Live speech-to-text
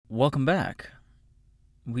Welcome back.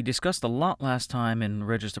 We discussed a lot last time in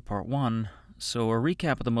Register Part 1, so a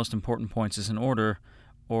recap of the most important points is in order,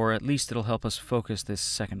 or at least it'll help us focus this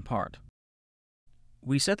second part.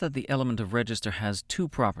 We said that the element of register has two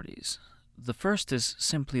properties. The first is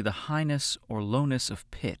simply the highness or lowness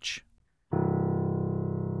of pitch,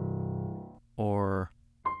 or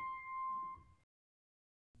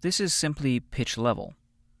this is simply pitch level.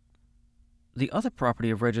 The other property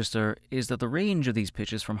of register is that the range of these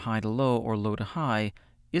pitches from high to low or low to high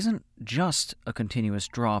isn't just a continuous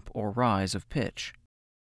drop or rise of pitch.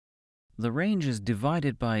 The range is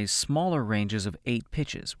divided by smaller ranges of 8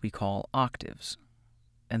 pitches we call octaves,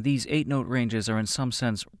 and these 8-note ranges are in some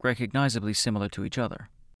sense recognizably similar to each other.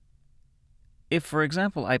 If, for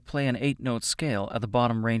example, I play an 8-note scale at the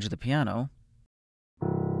bottom range of the piano,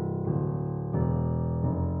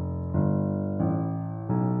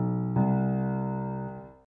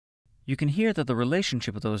 you can hear that the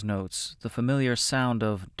relationship of those notes, the familiar sound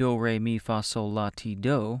of do, re, mi, fa, sol, la, ti,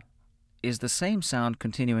 do, is the same sound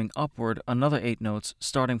continuing upward another 8 notes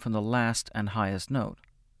starting from the last and highest note.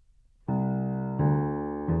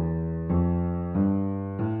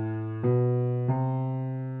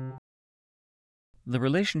 The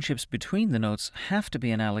relationships between the notes have to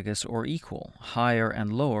be analogous or equal, higher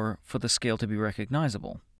and lower, for the scale to be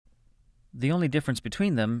recognizable. The only difference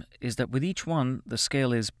between them is that with each one, the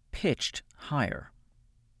scale is pitched higher.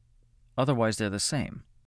 Otherwise, they're the same.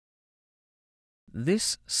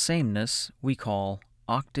 This sameness we call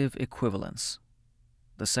octave equivalence,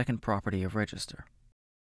 the second property of register.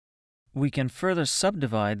 We can further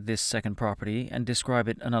subdivide this second property and describe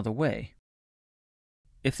it another way.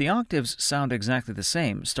 If the octaves sound exactly the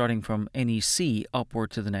same, starting from any C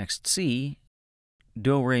upward to the next C,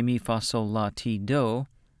 do, re, mi, fa, sol, la, ti, do,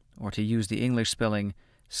 or to use the English spelling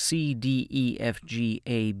C, D, E, F, G,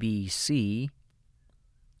 A, B, C,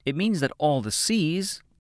 it means that all the C's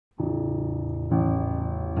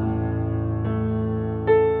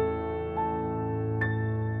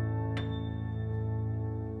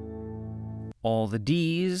all the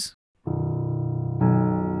D's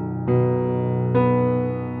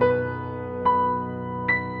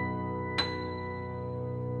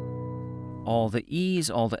all the E's,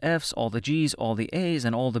 all the F's, all the G's, all the A's,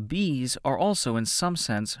 and all the B's are also in some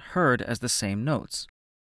sense heard as the same notes,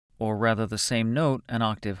 or rather the same note an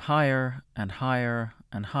octave higher and higher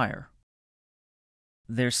and higher.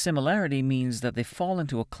 Their similarity means that they fall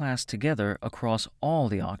into a class together across all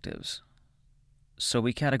the octaves, so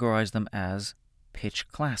we categorize them as pitch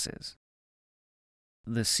classes.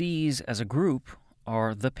 The C's as a group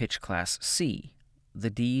are the pitch class C,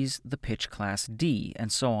 the D's the pitch class D,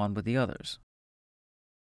 and so on with the others.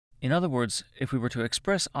 In other words, if we were to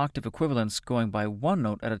express octave equivalence going by one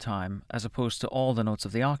note at a time as opposed to all the notes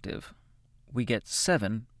of the octave, we get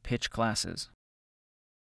 7 pitch classes.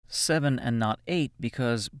 7 and not 8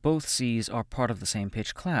 because both C's are part of the same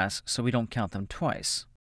pitch class, so we don't count them twice.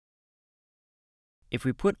 If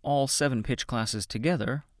we put all 7 pitch classes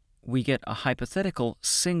together, we get a hypothetical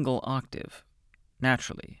single octave,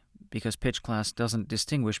 naturally, because pitch class doesn't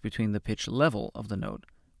distinguish between the pitch level of the note,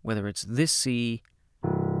 whether it's this C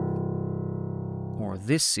or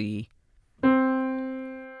this C,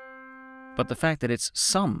 but the fact that it's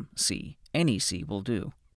some C, any C will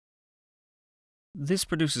do. This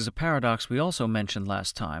produces a paradox we also mentioned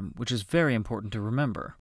last time, which is very important to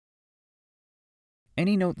remember.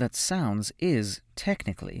 Any note that sounds is,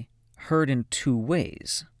 technically, heard in 2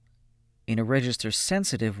 ways, in a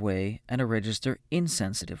register-sensitive way and a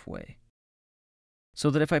register-insensitive way. So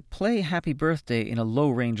that if I play Happy Birthday in a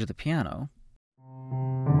low range of the piano,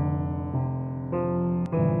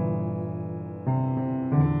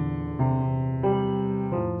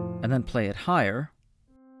 and then play it higher,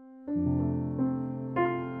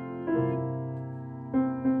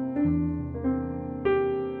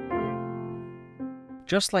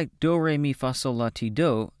 just like do, re, mi, fa, sol, la, ti,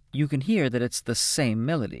 do, you can hear that it's the same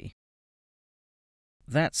melody.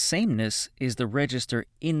 That sameness is the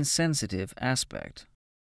register-insensitive aspect.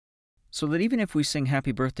 So that even if we sing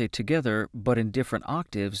Happy Birthday together, but in different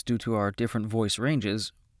octaves due to our different voice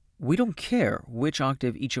ranges, we don't care which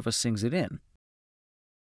octave each of us sings it in.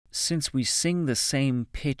 Since we sing the same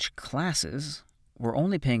pitch classes, we're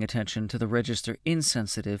only paying attention to the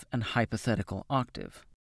register-insensitive and hypothetical octave.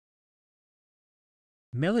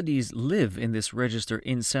 Melodies live in this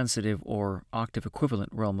register-insensitive or octave-equivalent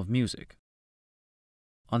realm of music.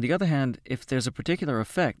 On the other hand, if there's a particular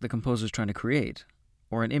effect the composer's trying to create,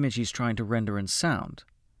 or an image he's trying to render in sound,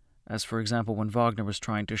 as for example when Wagner was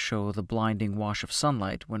trying to show the blinding wash of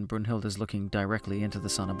sunlight when Brunhilde is looking directly into the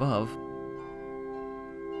sun above,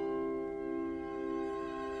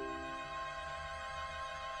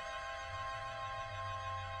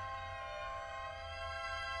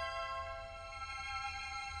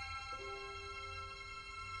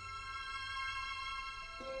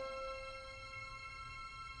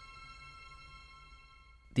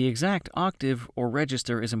 the exact octave or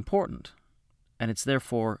register is important, and it's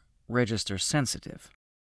therefore register sensitive.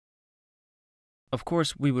 Of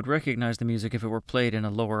course, we would recognize the music if it were played in a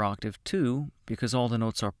lower octave too, because all the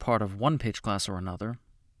notes are part of one pitch class or another,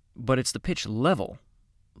 but it's the pitch level,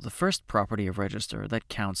 the first property of register, that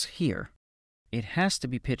counts here. It has to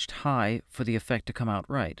be pitched high for the effect to come out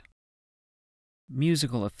right.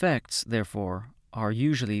 Musical effects, therefore, are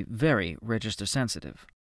usually very register sensitive.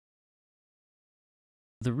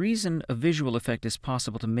 The reason a visual effect is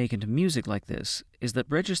possible to make into music like this is that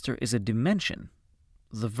register is a dimension,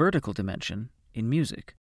 the vertical dimension, in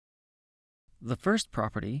music. The first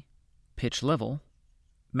property, pitch level,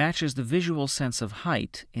 matches the visual sense of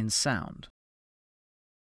height in sound.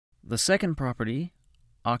 The second property,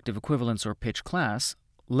 octave equivalence or pitch class,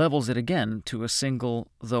 levels it again to a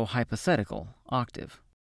single, though hypothetical, octave.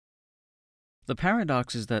 The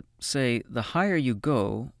paradox is that, say, the higher you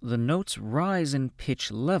go, the notes rise in pitch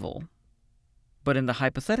level, but in the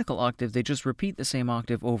hypothetical octave they just repeat the same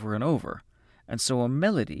octave over and over, and so a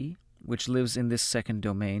melody, which lives in this second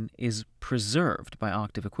domain, is preserved by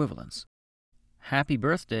octave equivalence. Happy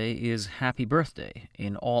birthday is happy birthday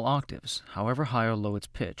in all octaves, however high or low its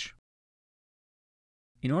pitch.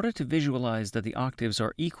 In order to visualize that the octaves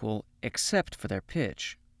are equal except for their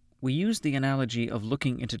pitch, we use the analogy of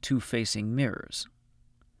looking into two facing mirrors.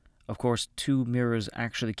 Of course, two mirrors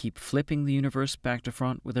actually keep flipping the universe back to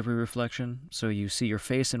front with every reflection, so you see your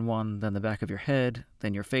face in one, then the back of your head,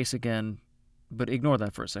 then your face again. But ignore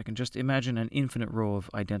that for a second, just imagine an infinite row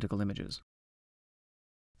of identical images.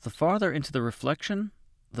 The farther into the reflection,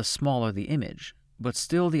 the smaller the image, but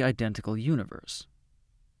still the identical universe.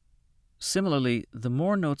 Similarly, the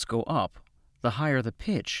more notes go up, the higher the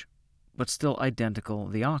pitch, but still identical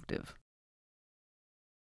the octave.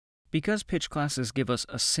 Because pitch classes give us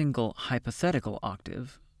a single hypothetical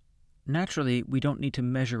octave, naturally we don't need to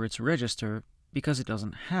measure its register because it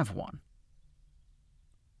doesn't have one.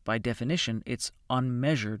 By definition, it's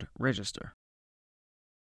unmeasured register.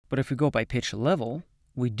 But if we go by pitch level,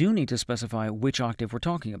 we do need to specify which octave we're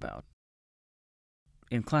talking about.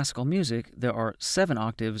 In classical music, there are 7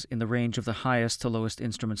 octaves in the range of the highest to lowest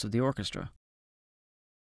instruments of the orchestra.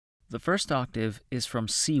 The first octave is from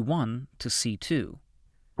C1 to C2.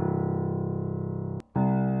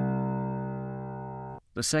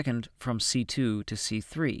 The second from C2 to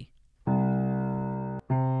C3.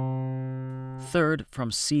 Third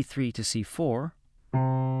from C3 to C4.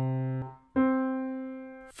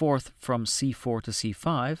 Fourth from C4 to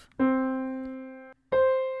C5.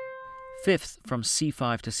 Fifth from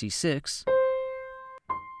C5 to C6.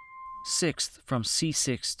 Sixth from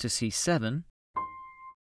C6 to C7.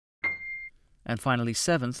 And finally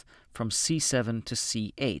 7th from C7 to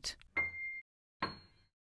C8,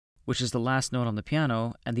 which is the last note on the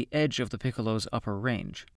piano and the edge of the piccolo's upper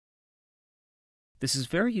range. This is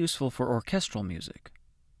very useful for orchestral music.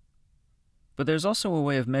 But there's also a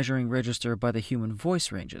way of measuring register by the human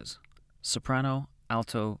voice ranges: soprano,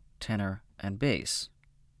 alto, tenor, and bass,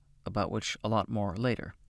 about which a lot more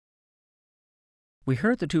later. We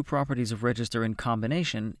heard the two properties of register in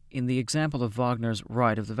combination in the example of Wagner's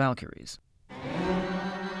Ride of the Valkyries.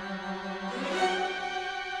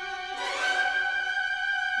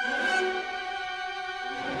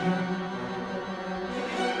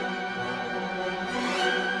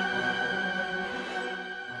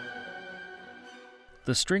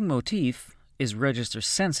 The string motif is register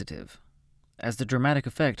sensitive, as the dramatic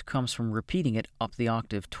effect comes from repeating it up the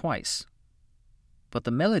octave twice. But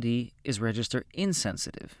the melody is register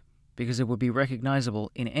insensitive, because it would be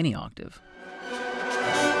recognizable in any octave.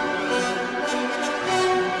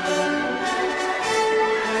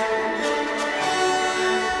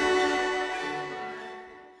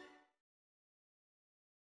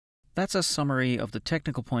 That's a summary of the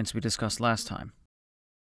technical points we discussed last time.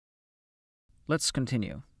 Let's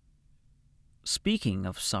continue. Speaking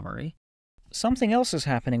of summary, something else is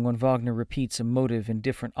happening when Wagner repeats a motive in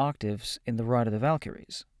different octaves in the Ride of the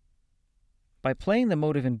Valkyries. By playing the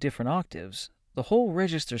motive in different octaves, the whole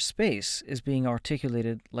register space is being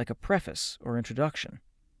articulated like a preface or introduction.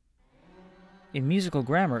 In musical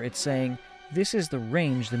grammar, it's saying, this is the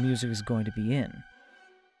range the music is going to be in.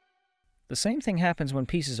 The same thing happens when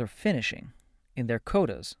pieces are finishing, in their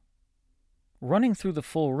codas. Running through the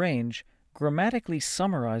full range grammatically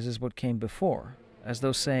summarizes what came before, as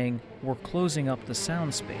though saying, we're closing up the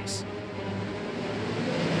sound space.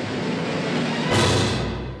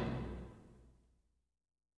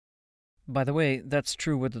 By the way, that's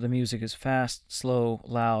true whether the music is fast, slow,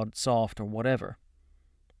 loud, soft, or whatever.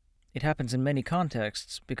 It happens in many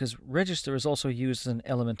contexts because register is also used as an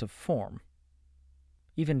element of form.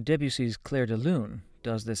 Even Debussy's Clair de Lune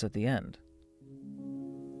does this at the end.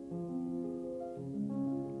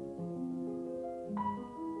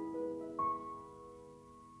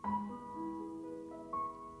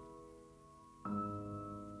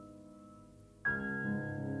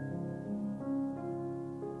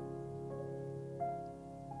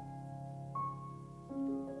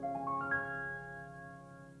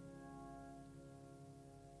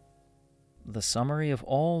 The summary of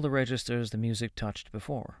all the registers the music touched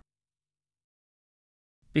before.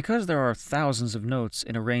 Because there are thousands of notes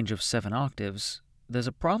in a range of 7 octaves, there's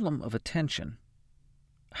a problem of attention.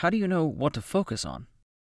 How do you know what to focus on?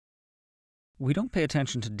 We don't pay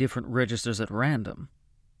attention to different registers at random.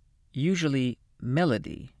 Usually,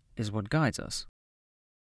 melody is what guides us.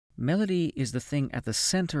 Melody is the thing at the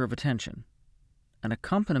center of attention. An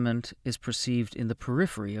accompaniment is perceived in the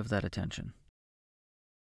periphery of that attention.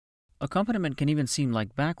 Accompaniment can even seem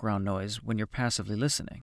like background noise when you're passively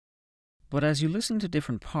listening. But as you listen to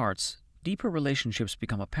different parts, deeper relationships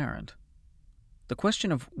become apparent. The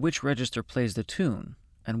question of which register plays the tune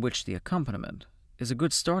and which the accompaniment is a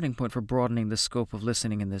good starting point for broadening the scope of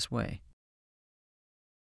listening in this way.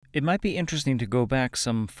 It might be interesting to go back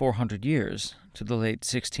some 400 years to the late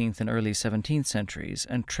 16th and early 17th centuries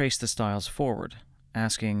and trace the styles forward,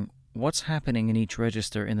 asking what's happening in each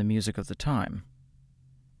register in the music of the time.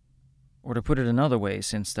 Or to put it another way,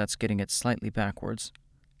 since that's getting it slightly backwards,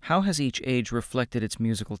 how has each age reflected its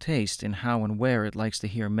musical taste in how and where it likes to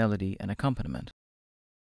hear melody and accompaniment?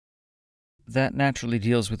 That naturally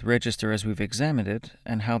deals with register as we've examined it,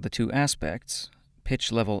 and how the two aspects,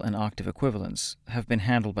 pitch level and octave equivalence, have been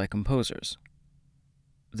handled by composers.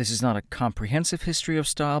 This is not a comprehensive history of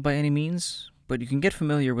style by any means, but you can get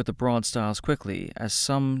familiar with the broad styles quickly, as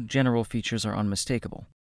some general features are unmistakable.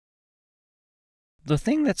 The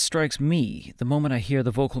thing that strikes me the moment I hear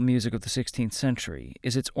the vocal music of the 16th century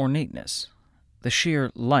is its ornateness, the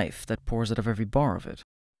sheer life that pours out of every bar of it.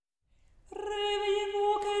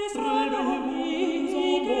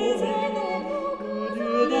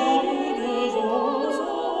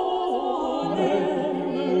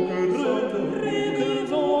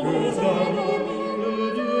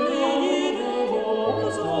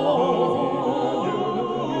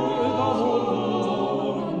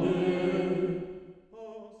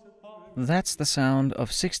 That's the sound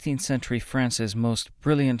of 16th century France's most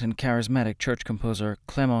brilliant and charismatic church composer,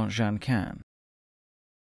 Clément Jeanquin.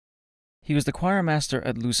 He was the choir master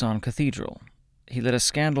at Lausanne Cathedral. He led a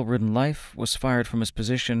scandal-ridden life, was fired from his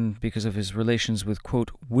position because of his relations with,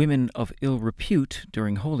 quote, women of ill repute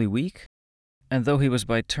during Holy Week, and though he was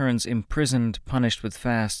by turns imprisoned, punished with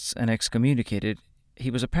fasts, and excommunicated,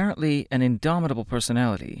 he was apparently an indomitable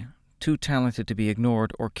personality, too talented to be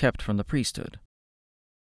ignored or kept from the priesthood.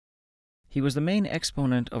 He was the main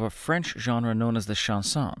exponent of a French genre known as the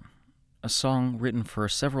chanson, a song written for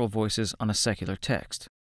several voices on a secular text,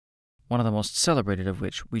 one of the most celebrated of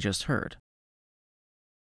which we just heard.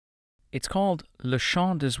 It's called Le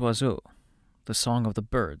Chant des Oiseaux, the Song of the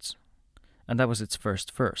Birds, and that was its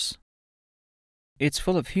first verse. It's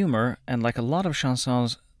full of humor, and like a lot of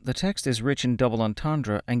chansons, the text is rich in double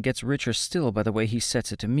entendre and gets richer still by the way he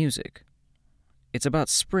sets it to music. It's about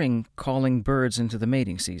spring calling birds into the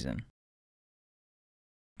mating season.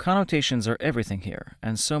 Connotations are everything here,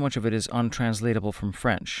 and so much of it is untranslatable from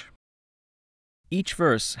French. Each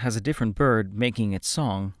verse has a different bird making its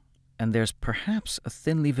song, and there's perhaps a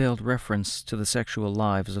thinly veiled reference to the sexual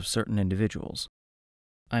lives of certain individuals.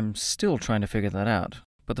 I'm still trying to figure that out,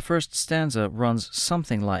 but the first stanza runs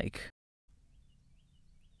something like,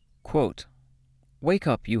 quote, "Wake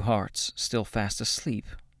up, you hearts, still fast asleep.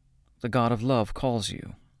 The God of love calls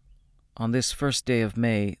you. On this first day of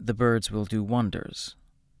May, the birds will do wonders.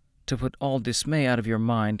 To put all dismay out of your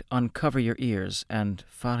mind, uncover your ears, and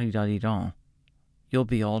faridadidon, you'll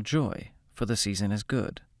be all joy, for the season is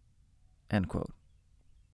good." End quote.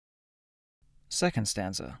 Second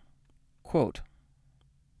stanza, quote,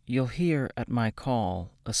 "You'll hear at my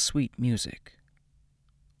call a sweet music.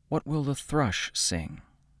 What will the thrush sing?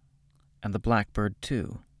 And the blackbird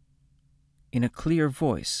too. In a clear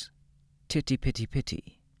voice, titty pitty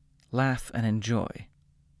pitty, laugh and enjoy.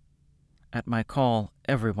 At my call,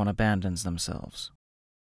 everyone abandons themselves."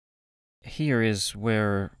 Here is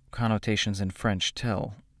where connotations in French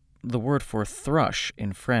tell. The word for thrush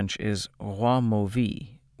in French is roi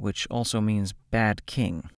mauvais, which also means bad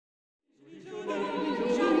king.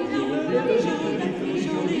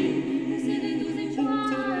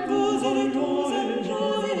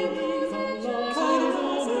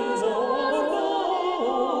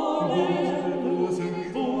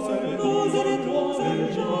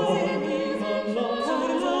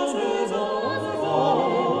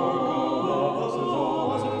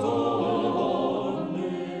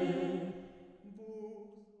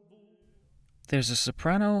 There's a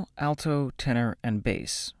soprano, alto, tenor, and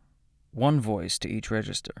bass, one voice to each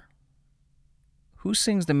register. Who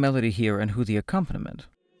sings the melody here and who the accompaniment?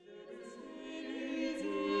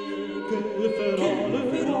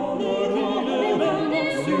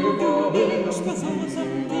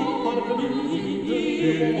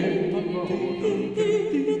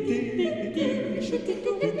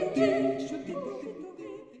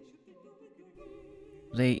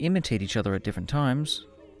 They imitate each other at different times.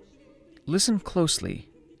 Listen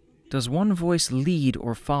closely. Does one voice lead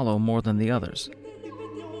or follow more than the others?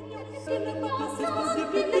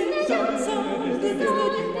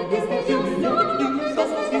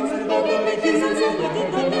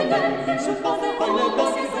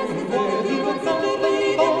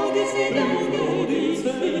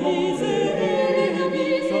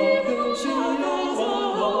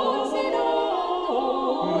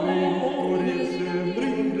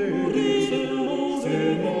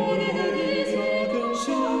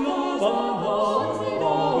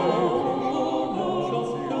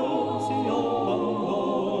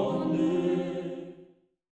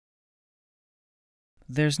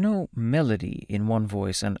 There's no melody in one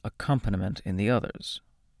voice and accompaniment in the others.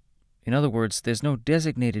 In other words, there's no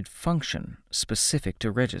designated function specific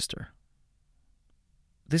to register.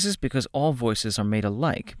 This is because all voices are made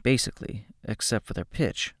alike, basically, except for their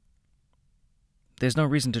pitch. There's no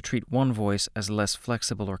reason to treat one voice as less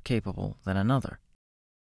flexible or capable than another.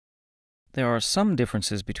 There are some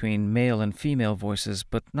differences between male and female voices,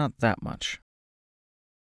 but not that much.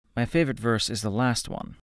 My favorite verse is the last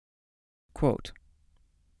one. Quote,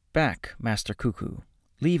 "Back, Master Cuckoo,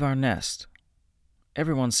 leave our nest.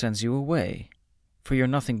 Everyone sends you away, for you're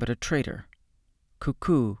nothing but a traitor.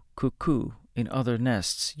 Cuckoo, cuckoo, in other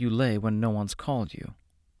nests you lay when no one's called you."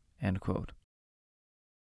 End quote.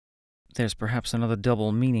 There's perhaps another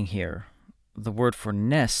double meaning here. The word for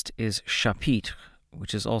nest is chapitre,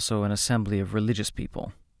 which is also an assembly of religious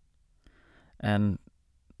people. And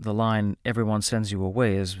the line, "everyone sends you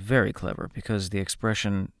away," is very clever because the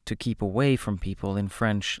expression "to keep away from people" in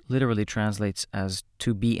French literally translates as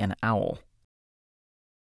 "to be an owl."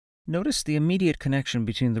 Notice the immediate connection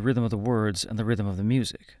between the rhythm of the words and the rhythm of the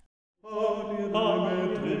music.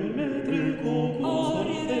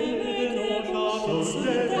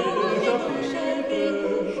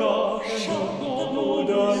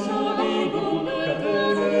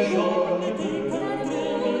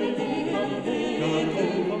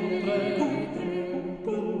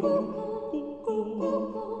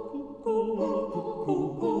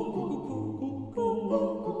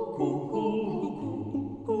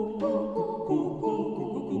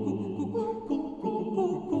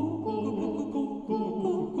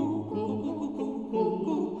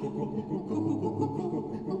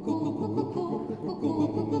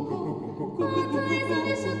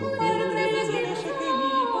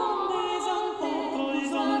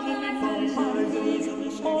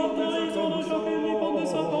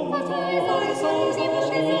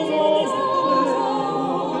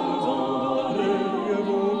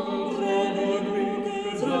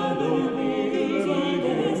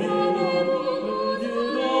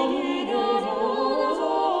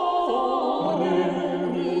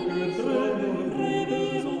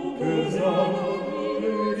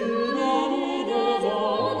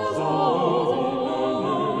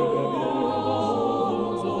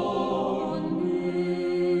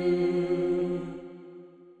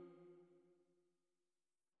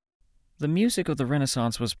 The music of the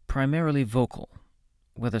Renaissance was primarily vocal,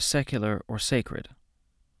 whether secular or sacred,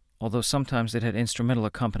 although sometimes it had instrumental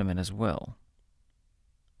accompaniment as well.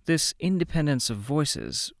 This independence of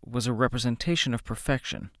voices was a representation of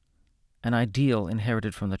perfection, an ideal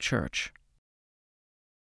inherited from the Church.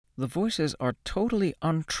 The voices are totally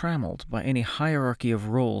untrammeled by any hierarchy of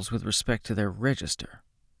roles with respect to their register.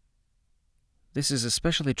 This is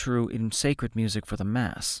especially true in sacred music for the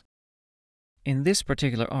Mass. In this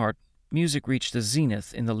particular art, music reached the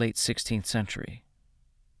zenith in the late 16th century.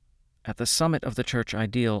 At the summit of the church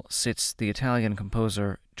ideal sits the Italian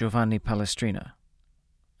composer Giovanni Palestrina,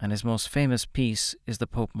 and his most famous piece is the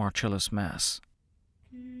Pope Marcellus Mass.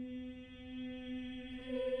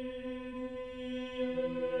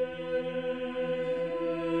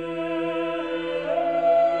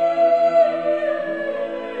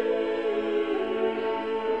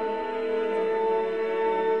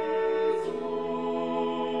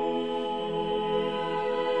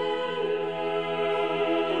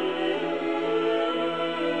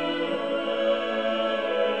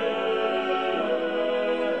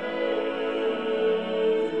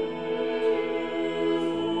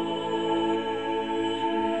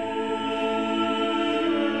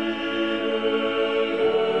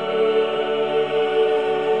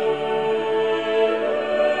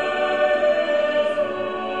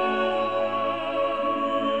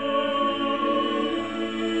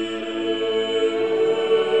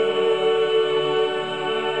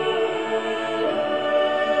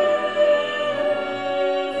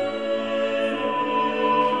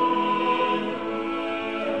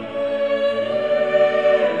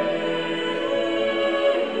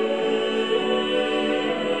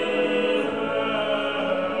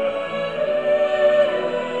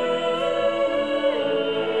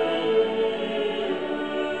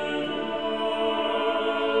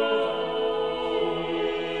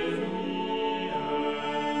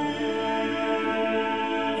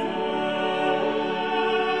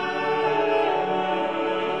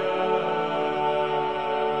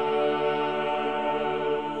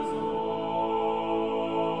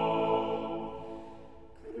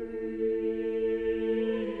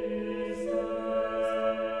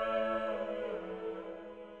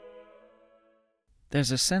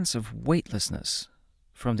 There's a sense of weightlessness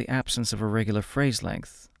from the absence of a regular phrase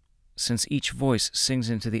length, since each voice sings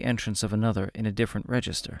into the entrance of another in a different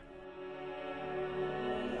register.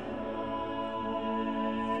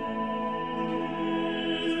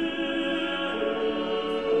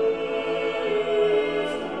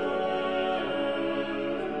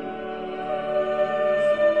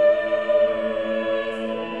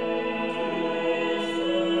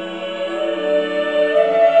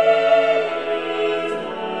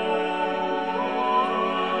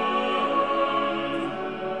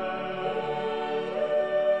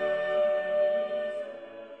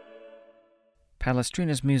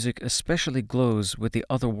 Palestrina's music especially glows with the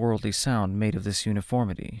otherworldly sound made of this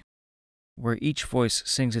uniformity, where each voice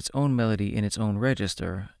sings its own melody in its own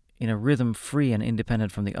register, in a rhythm free and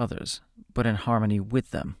independent from the others, but in harmony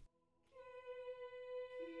with them.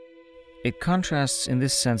 It contrasts in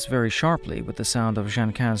this sense very sharply with the sound of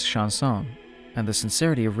Janquin's chanson, and the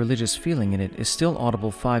sincerity of religious feeling in it is still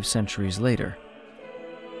audible 5 centuries later.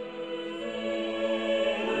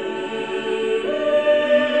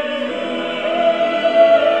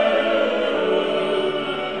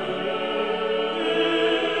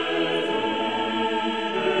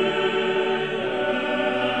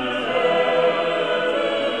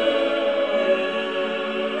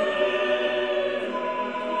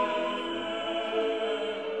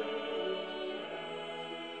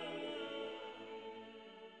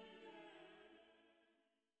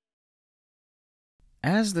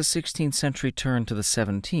 As the 16th century turned to the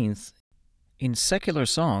 17th, in secular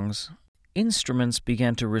songs, instruments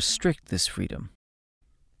began to restrict this freedom.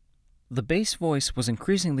 The bass voice was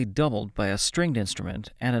increasingly doubled by a stringed instrument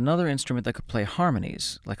and another instrument that could play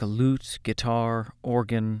harmonies, like a lute, guitar,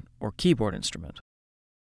 organ, or keyboard instrument.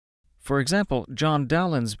 For example, John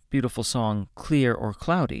Dowland's beautiful song Clear or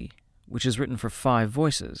Cloudy, which is written for 5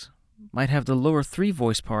 voices, might have the lower 3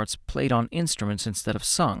 voice parts played on instruments instead of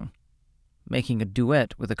sung, making a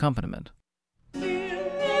duet with accompaniment.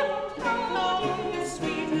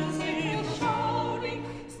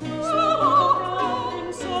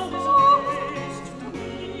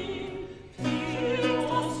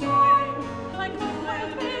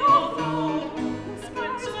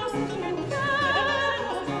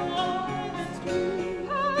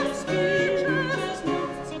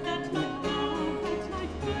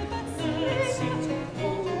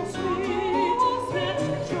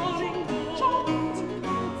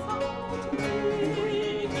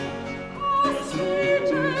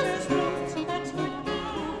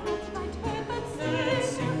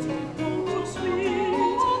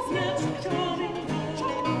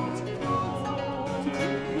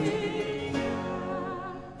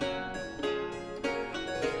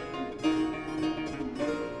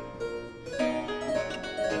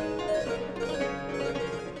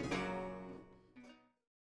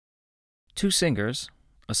 Two singers,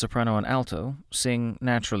 a soprano and alto, sing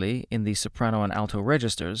naturally in the soprano and alto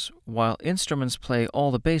registers, while instruments play all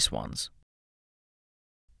the bass ones.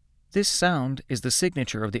 This sound is the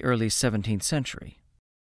signature of the early 17th century,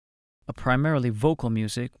 a primarily vocal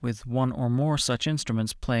music with one or more such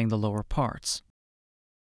instruments playing the lower parts.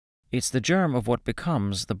 It's the germ of what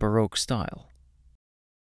becomes the Baroque style.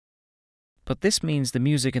 But this means the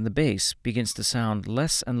music in the bass begins to sound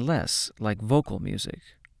less and less like vocal music,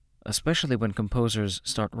 especially when composers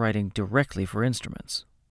start writing directly for instruments.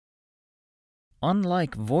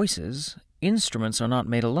 Unlike voices, instruments are not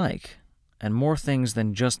made alike, and more things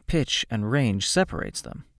than just pitch and range separates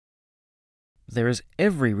them. There is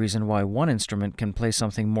every reason why one instrument can play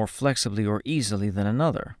something more flexibly or easily than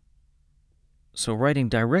another. So writing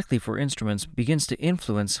directly for instruments begins to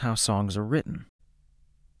influence how songs are written.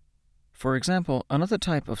 For example, another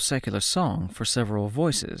type of secular song for several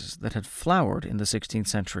voices that had flowered in the 16th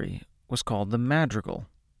century was called the madrigal.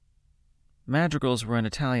 Madrigals were an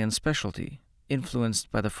Italian specialty,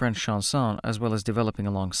 influenced by the French chanson as well as developing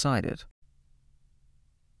alongside it.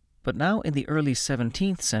 But now in the early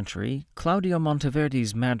 17th century, Claudio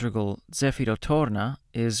Monteverdi's madrigal Zefiro Torna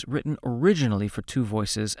is written originally for 2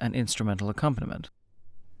 voices and instrumental accompaniment.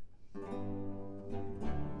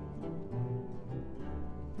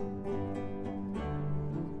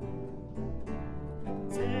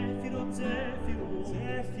 Zefiro, Zefiro,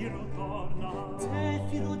 Zefiro, torna,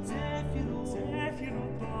 torna, Zefiro,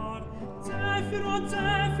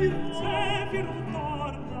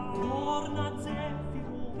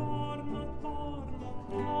 torna, torna,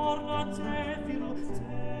 torna, Zefiro,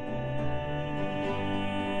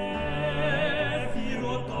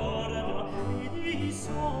 Zefiro, torna, vidi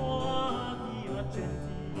suoni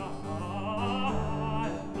argenti, va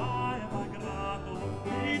grato,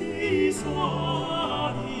 vidi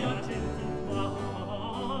suoni argenti,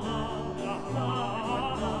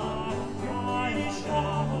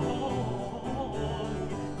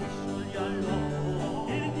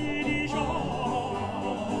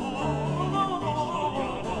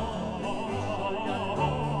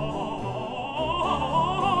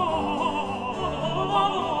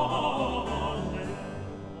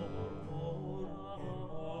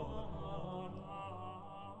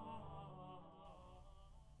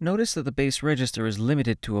 Notice that the bass register is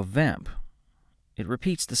limited to a vamp. It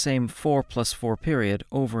repeats the same 4+4 period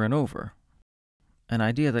over and over, an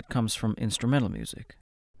idea that comes from instrumental music.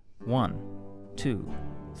 1, 2,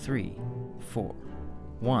 3, 4.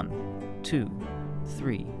 1, 2,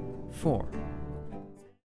 3, 4.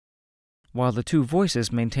 While the two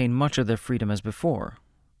voices maintain much of their freedom as before,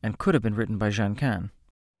 and could have been written by Jean Can.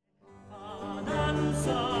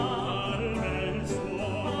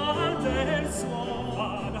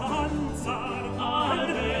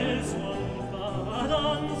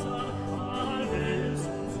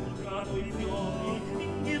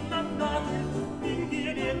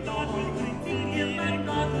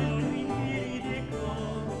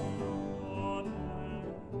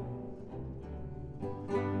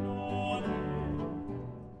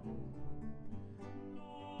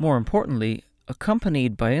 More importantly,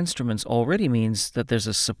 accompanied by instruments already means that there's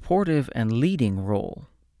a supportive and leading role.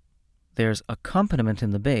 There's accompaniment in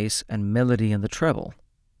the bass and melody in the treble.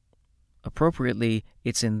 Appropriately,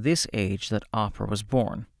 it's in this age that opera was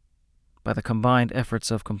born, by the combined efforts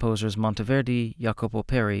of composers Monteverdi, Jacopo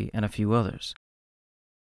Peri, and a few others.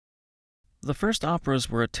 The first operas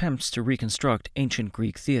were attempts to reconstruct ancient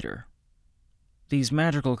Greek theater. These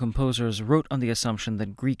magical composers wrote on the assumption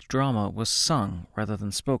that Greek drama was sung rather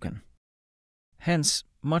than spoken. Hence,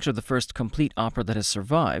 much of the first complete opera that has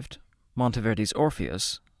survived, Monteverdi's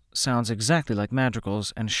Orpheus, sounds exactly like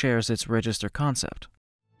madrigals and shares its register concept.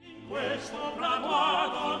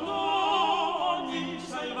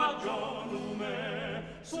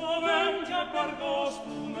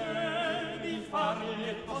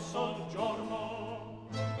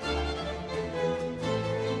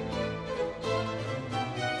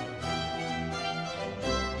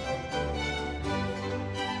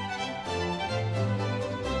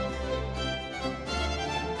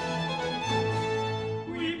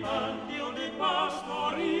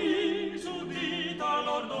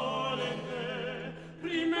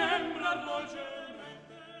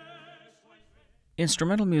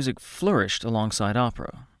 Instrumental music flourished alongside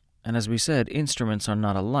opera, and as we said, instruments are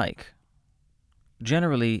not alike.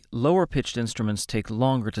 Generally, lower-pitched instruments take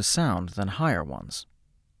longer to sound than higher ones.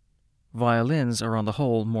 Violins are on the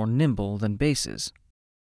whole more nimble than basses.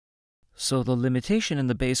 So the limitation in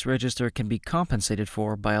the bass register can be compensated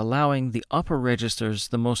for by allowing the upper registers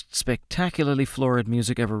the most spectacularly florid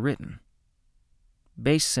music ever written.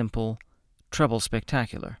 Bass simple, treble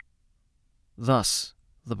spectacular. Thus,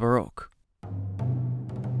 the Baroque.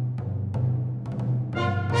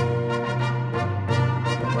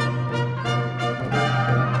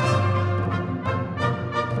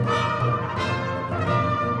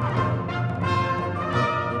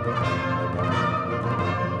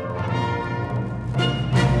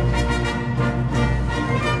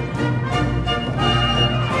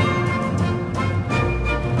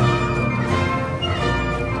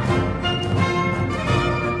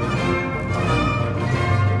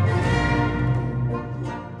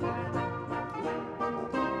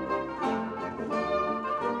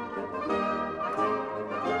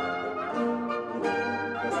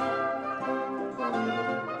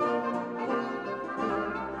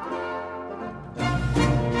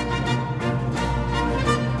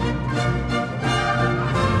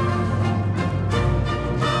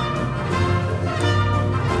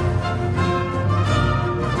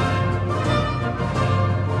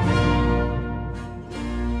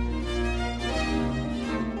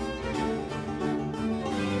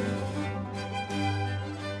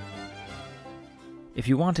 If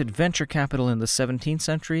you wanted venture capital in the 17th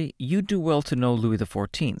century, you'd do well to know Louis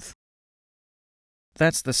XIV.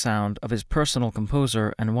 That's the sound of his personal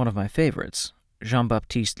composer and one of my favorites,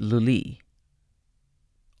 Jean-Baptiste Lully.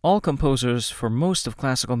 All composers for most of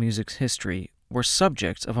classical music's history were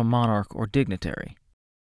subjects of a monarch or dignitary.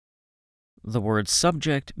 The word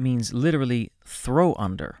subject means literally throw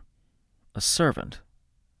under, a servant.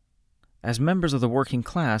 As members of the working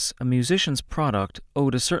class, a musician's product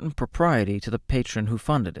owed a certain propriety to the patron who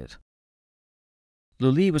funded it.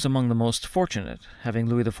 Lully was among the most fortunate, having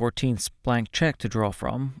Louis XIV's blank check to draw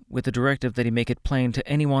from, with the directive that he make it plain to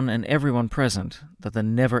anyone and everyone present that the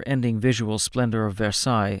never-ending visual splendor of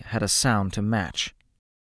Versailles had a sound to match.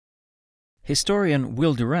 Historian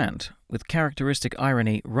Will Durant, with characteristic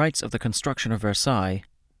irony, writes of the construction of Versailles,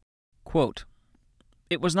 quote,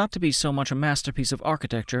 "It was not to be so much a masterpiece of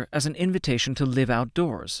architecture as an invitation to live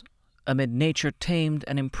outdoors, amid nature tamed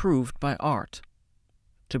and improved by art,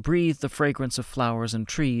 to breathe the fragrance of flowers and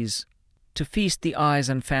trees, to feast the eyes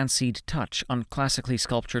and fancied touch on classically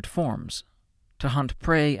sculptured forms, to hunt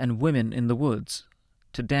prey and women in the woods,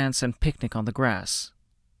 to dance and picnic on the grass,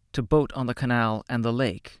 to boat on the canal and the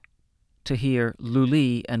lake, to hear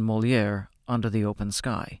Lully and Molière under the open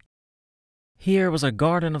sky. Here was a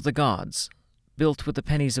garden of the gods, built with the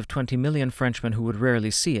pennies of 20 million Frenchmen who would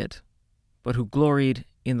rarely see it, but who gloried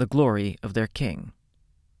in the glory of their king.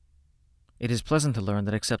 It is pleasant to learn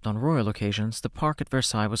that except on royal occasions, the park at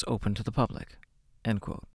Versailles was open to the public." End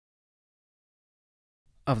quote.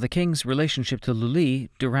 Of the king's relationship to Lully,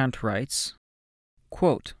 Durant writes,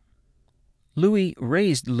 quote, "Louis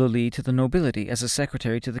raised Lully to the nobility as a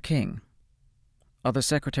secretary to the king. Other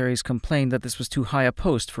secretaries complained that this was too high a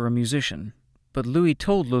post for a musician, but Louis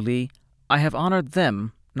told Lully, 'I have honored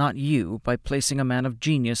them, not you, by placing a man of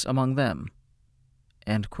genius among them.'"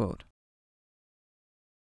 End quote.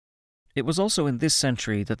 It was also in this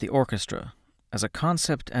century that the orchestra, as a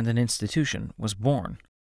concept and an institution, was born.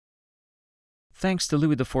 Thanks to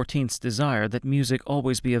Louis XIV's desire that music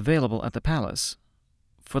always be available at the palace,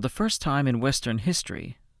 for the first time in Western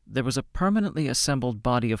history, there was a permanently assembled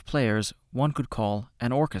body of players one could call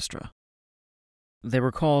an orchestra. They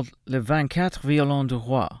were called les 24 violons du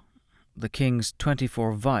roi, the king's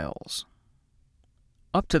 24 viols.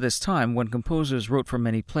 Up to this time, when composers wrote for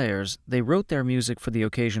many players, they wrote their music for the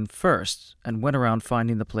occasion first and went around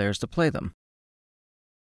finding the players to play them.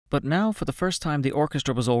 But now, for the first time, the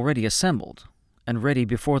orchestra was already assembled and ready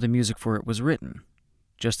before the music for it was written,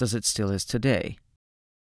 just as it still is today.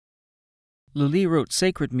 Lully wrote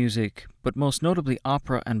sacred music, but most notably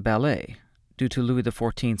opera and ballet, due to Louis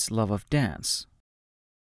XIV's love of dance.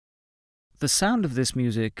 The sound of this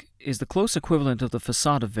music is the close equivalent of the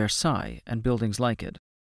facade of Versailles and buildings like it.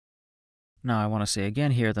 Now, I want to say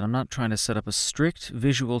again here that I'm not trying to set up a strict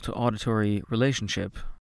visual to auditory relationship,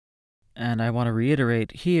 and I want to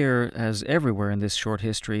reiterate here, as everywhere in this short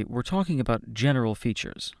history, we're talking about general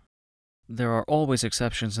features. There are always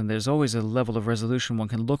exceptions, and there's always a level of resolution one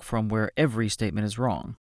can look from where every statement is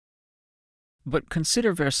wrong. But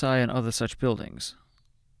consider Versailles and other such buildings.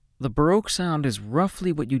 The Baroque sound is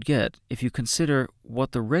roughly what you'd get if you consider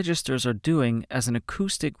what the registers are doing as an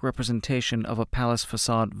acoustic representation of a palace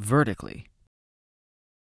facade vertically.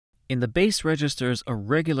 In the bass registers, a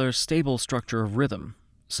regular, stable structure of rhythm,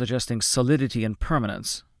 suggesting solidity and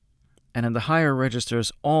permanence, and in the higher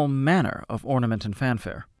registers, all manner of ornament and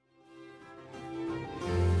fanfare.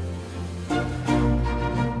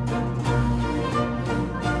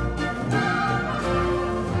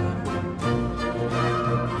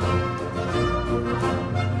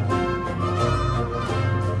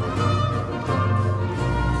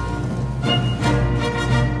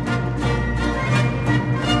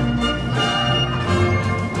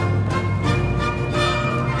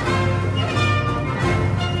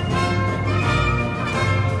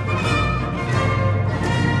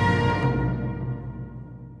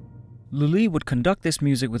 Lully would conduct this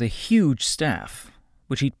music with a huge staff,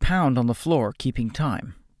 which he'd pound on the floor, keeping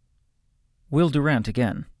time. Will Durant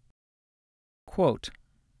again. Quote,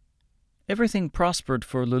 "Everything prospered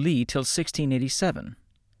for Lully till 1687.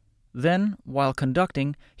 Then, while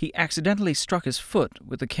conducting, he accidentally struck his foot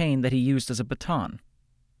with the cane that he used as a baton.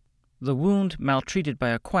 The wound, maltreated by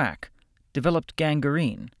a quack, developed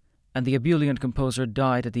gangrene, and the ebullient composer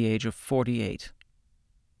died at the age of 48.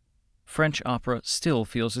 French opera still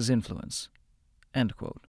feels his influence." End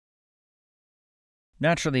quote.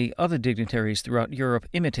 Naturally, other dignitaries throughout Europe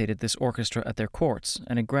imitated this orchestra at their courts,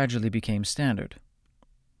 and it gradually became standard.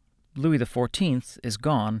 Louis XIV is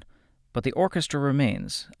gone, but the orchestra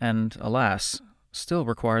remains, and, alas, still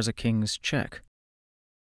requires a king's check.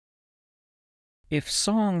 If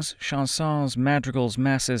songs, chansons, madrigals,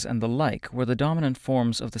 masses, and the like were the dominant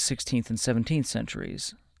forms of the 16th and 17th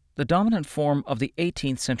centuries, the dominant form of the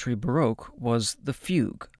 18th century Baroque was the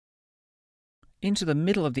fugue. Into the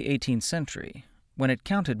middle of the 18th century, when it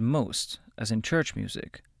counted most, as in church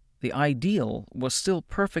music, the ideal was still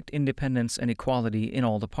perfect independence and equality in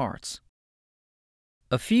all the parts.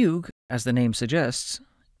 A fugue, as the name suggests,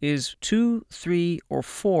 is 2, 3, or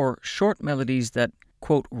 4 short melodies that,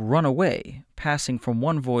 quote, run away, passing from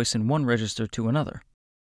one voice in one register to another.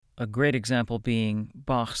 A great example being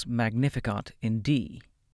Bach's Magnificat in D.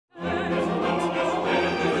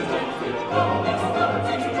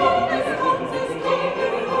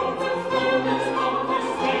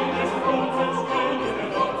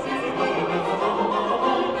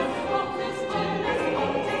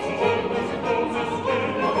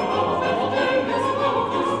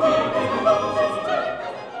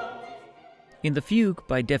 In the fugue,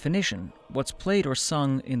 by definition, what's played or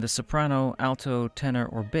sung in the soprano, alto, tenor,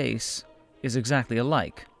 or bass is exactly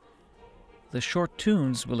alike. The short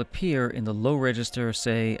tunes will appear in the low register,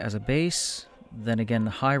 say, as a bass, then again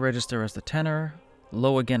high register as the tenor,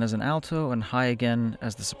 low again as an alto, and high again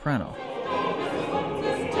as the soprano.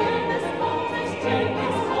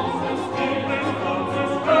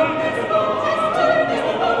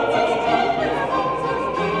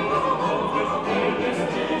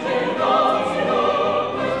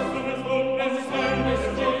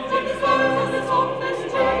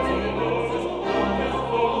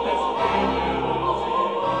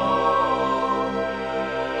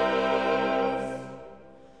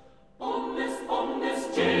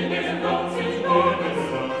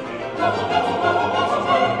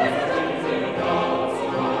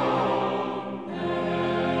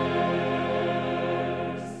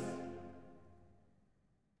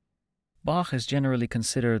 Bach is generally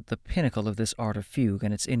considered the pinnacle of this art of fugue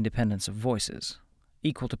and its independence of voices,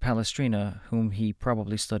 equal to Palestrina, whom he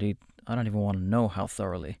probably studied I don't even want to know how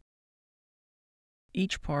thoroughly.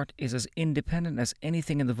 Each part is as independent as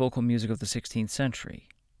anything in the vocal music of the 16th century.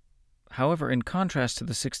 However, in contrast to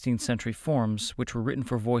the 16th century forms, which were written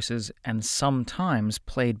for voices and sometimes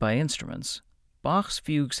played by instruments, Bach's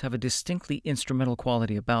fugues have a distinctly instrumental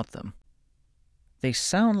quality about them. They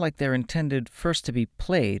sound like they're intended first to be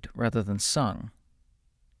played rather than sung.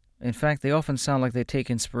 In fact, they often sound like they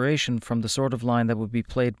take inspiration from the sort of line that would be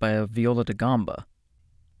played by a viola da gamba.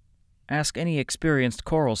 Ask any experienced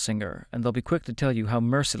choral singer, and they'll be quick to tell you how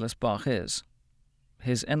merciless Bach is.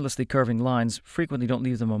 His endlessly curving lines frequently don't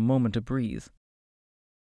leave them a moment to breathe.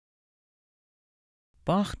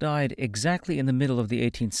 Bach died exactly in the middle of the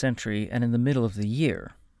 18th century and in the middle of the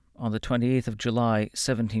year, on the 28th of July,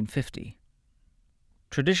 1750.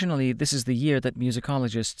 Traditionally, this is the year that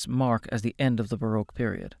musicologists mark as the end of the Baroque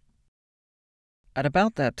period. At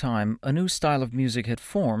about that time, a new style of music had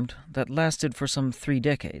formed that lasted for some 3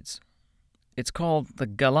 decades. It's called the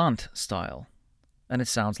Galant style, and it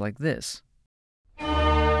sounds like this.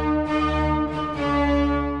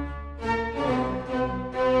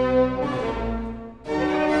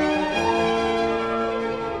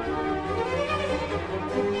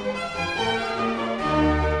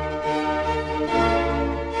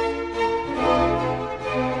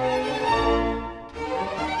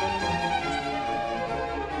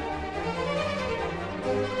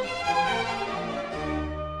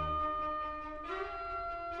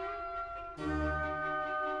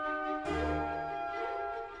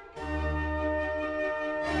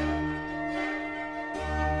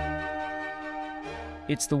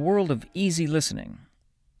 It's the world of easy listening.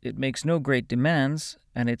 It makes no great demands,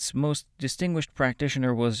 and its most distinguished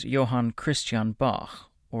practitioner was Johann Christian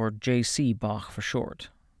Bach, or J.C. Bach for short,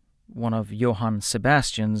 one of Johann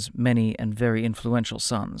Sebastian's many and very influential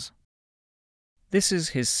sons. This is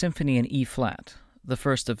his Symphony in E-flat, the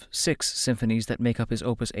first of 6 symphonies that make up his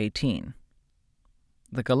Opus 18.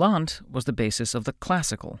 The Galant was the basis of the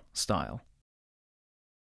classical style.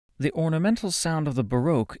 The ornamental sound of the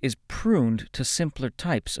Baroque is pruned to simpler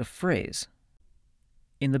types of phrase.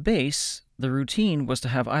 In the bass, the routine was to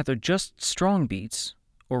have either just strong beats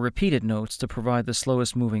or repeated notes to provide the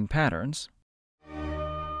slowest moving patterns.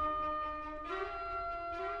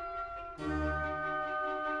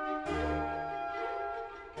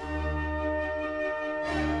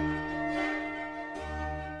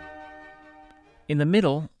 In the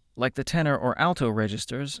middle, like the tenor or alto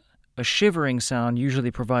registers, a shivering sound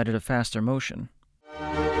usually provided a faster motion.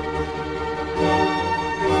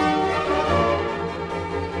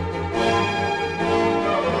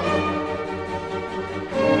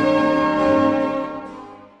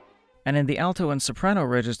 And in the alto and soprano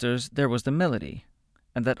registers, there was the melody,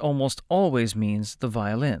 and that almost always means the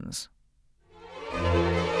violins.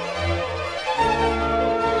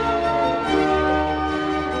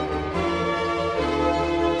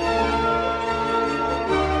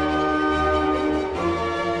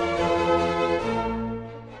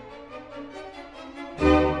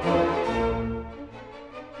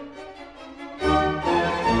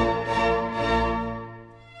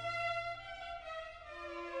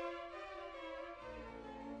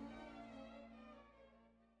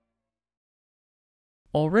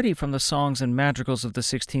 Already from the songs and madrigals of the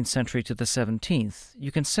 16th century to the 17th,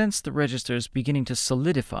 you can sense the registers beginning to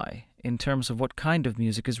solidify in terms of what kind of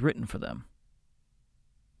music is written for them.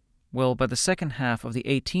 Well, by the second half of the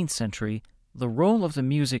 18th century, the role of the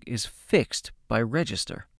music is fixed by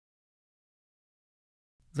register.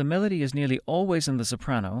 The melody is nearly always in the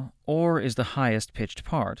soprano, or is the highest pitched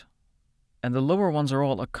part, and the lower ones are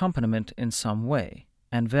all accompaniment in some way,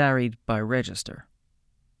 and varied by register.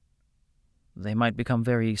 They might become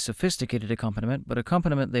very sophisticated accompaniment, but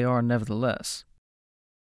accompaniment they are nevertheless.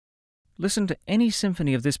 Listen to any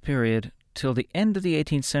symphony of this period till the end of the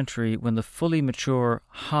 18th century when the fully mature,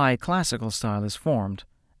 high classical style is formed,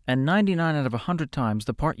 and 99 out of 100 times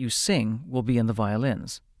the part you sing will be in the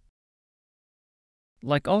violins.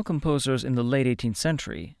 Like all composers in the late 18th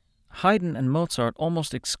century, Haydn and Mozart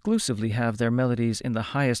almost exclusively have their melodies in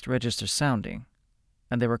the highest register sounding,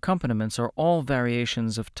 and their accompaniments are all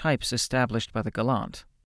variations of types established by the Galant.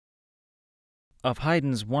 Of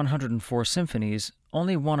Haydn's 104 symphonies,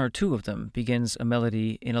 only 1 or 2 of them begins a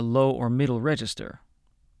melody in a low or middle register,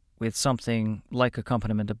 with something like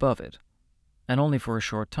accompaniment above it, and only for a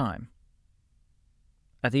short time.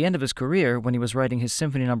 At the end of his career, when he was writing his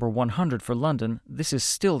Symphony No. 100 for London, this is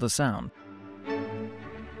still the sound.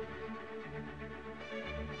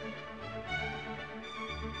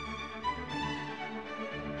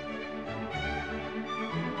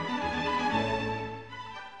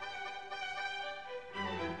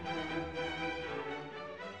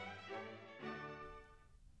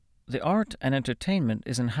 The art and entertainment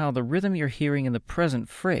is in how the rhythm you're hearing in the present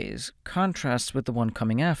phrase contrasts with the one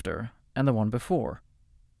coming after and the one before,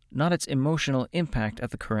 not its emotional impact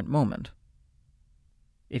at the current moment.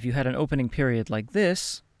 If you had an opening period like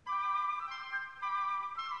this,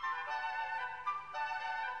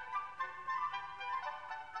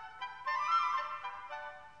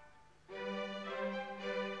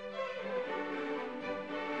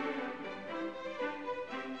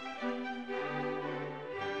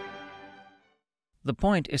 the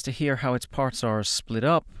point is to hear how its parts are split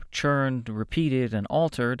up, churned, repeated, and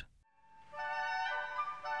altered.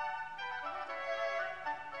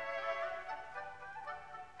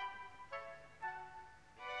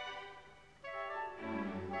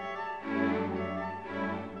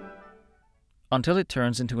 Until it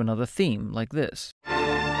turns into another theme, like this.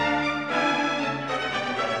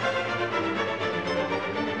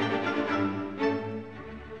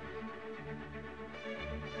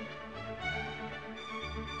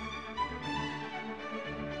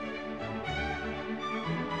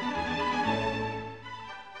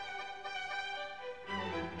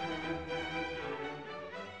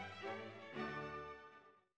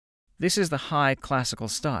 This is the high classical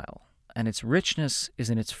style, and its richness is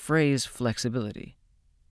in its phrase flexibility.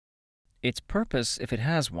 Its purpose, if it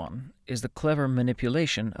has one, is the clever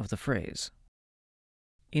manipulation of the phrase.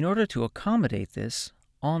 In order to accommodate this,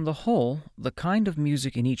 on the whole, the kind of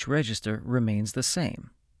music in each register remains the same.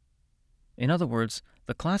 In other words,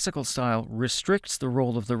 the classical style restricts the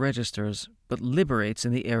role of the registers but liberates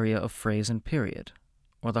in the area of phrase and period,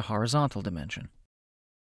 or the horizontal dimension.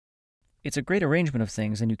 It's a great arrangement of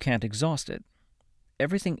things and you can't exhaust it.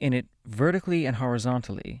 Everything in it, vertically and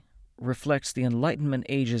horizontally, reflects the Enlightenment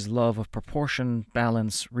age's love of proportion,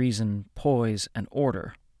 balance, reason, poise, and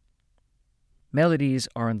order. Melodies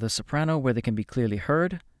are in the soprano where they can be clearly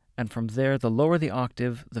heard, and from there the lower the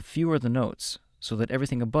octave, the fewer the notes, so that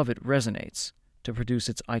everything above it resonates, to produce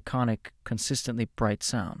its iconic, consistently bright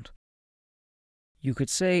sound. You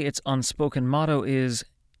could say its unspoken motto is,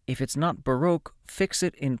 if it's not Baroque, fix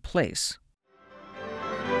it in place.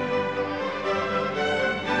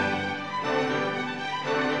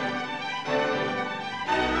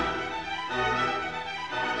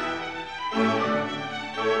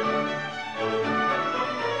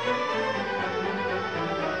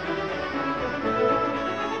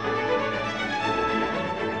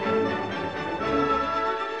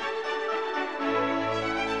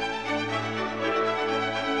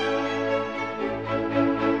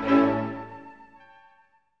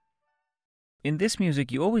 In this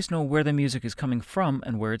music, you always know where the music is coming from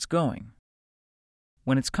and where it's going.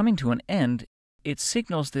 When it's coming to an end, it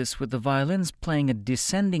signals this with the violins playing a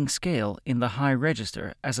descending scale in the high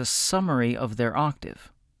register as a summary of their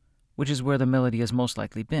octave, which is where the melody has most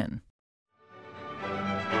likely been.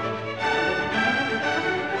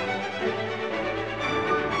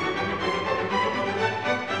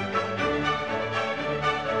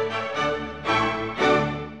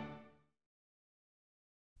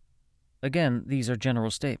 Again, these are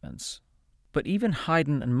general statements. But even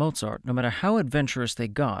Haydn and Mozart, no matter how adventurous they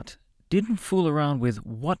got, didn't fool around with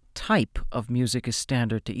what type of music is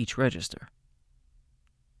standard to each register.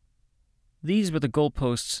 These were the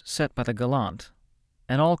goalposts set by the Galant,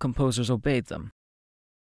 and all composers obeyed them.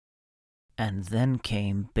 And then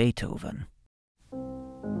came Beethoven.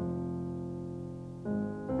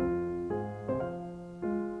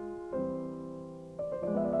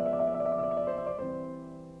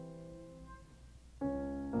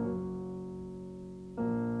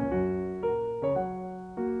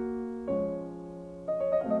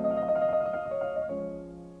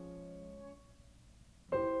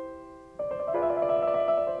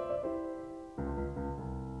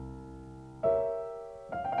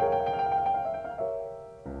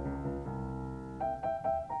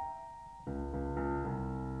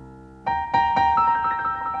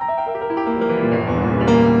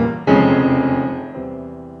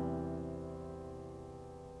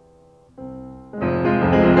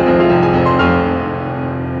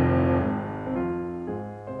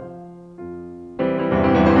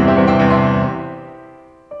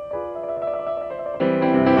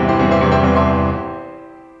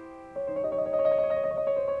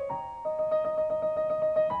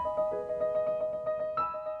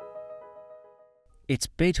 It's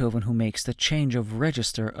Beethoven who makes the change of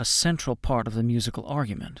register a central part of the musical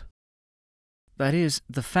argument. That is,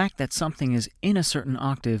 the fact that something is in a certain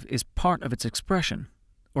octave is part of its expression,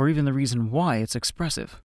 or even the reason why it's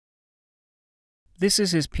expressive. This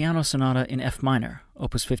is his piano sonata in F minor,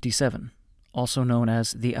 opus 57, also known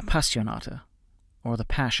as the Appassionata, or the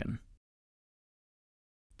Passion.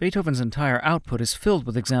 Beethoven's entire output is filled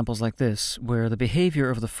with examples like this, where the behavior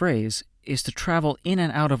of the phrase is to travel in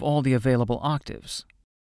and out of all the available octaves.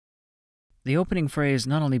 The opening phrase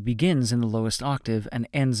not only begins in the lowest octave and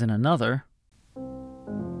ends in another,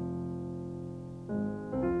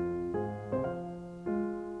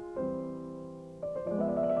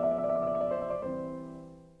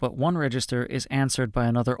 but one register is answered by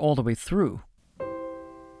another all the way through.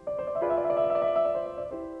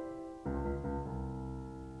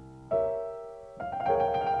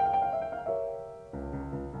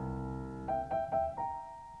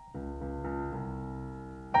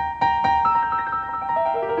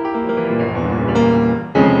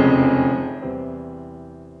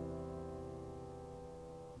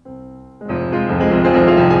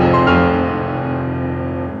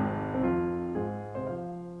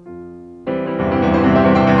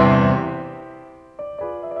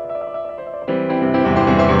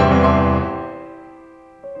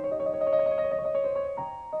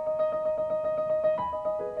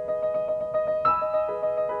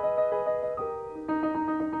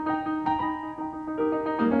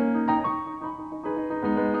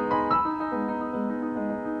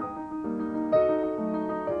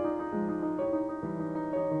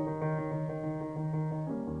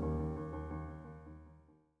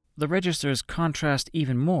 The registers contrast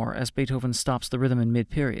even more as Beethoven stops the rhythm in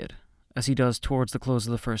mid-period, as he does towards the close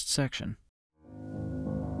of the first section.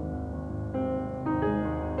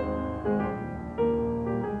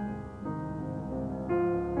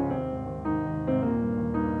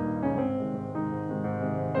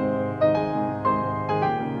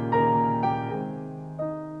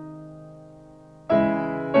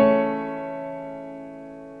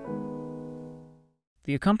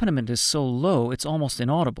 The accompaniment is so low it's almost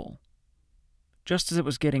inaudible. Just as it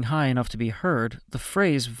was getting high enough to be heard, the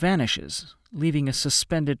phrase vanishes, leaving a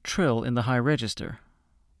suspended trill in the high register,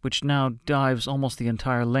 which now dives almost the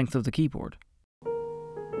entire length of the keyboard.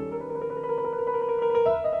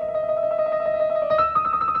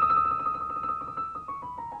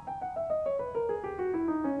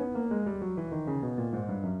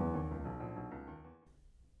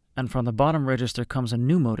 And from the bottom register comes a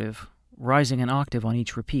new motive, rising an octave on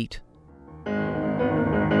each repeat.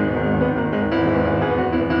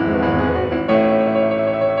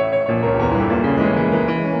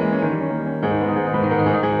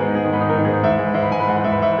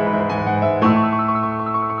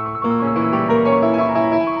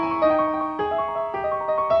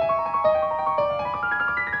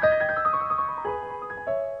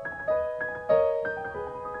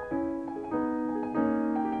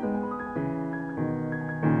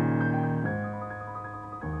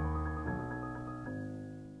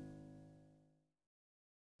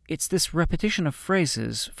 It's this repetition of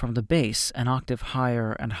phrases from the bass an octave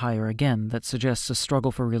higher and higher again that suggests a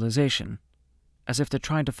struggle for realization, as if they're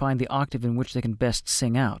trying to find the octave in which they can best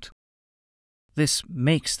sing out. This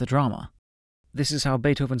makes the drama. This is how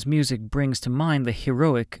Beethoven's music brings to mind the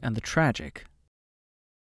heroic and the tragic.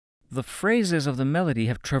 The phrases of the melody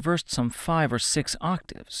have traversed some 5 or 6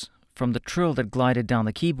 octaves, from the trill that glided down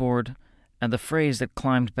the keyboard and the phrase that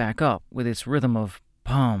climbed back up with its rhythm of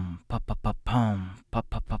pum, pa pa pa pum, pa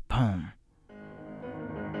pa pa pum.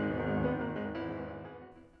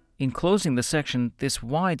 In closing the section, this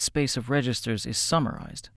wide space of registers is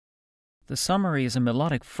summarized. The summary is a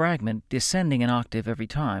melodic fragment descending an octave every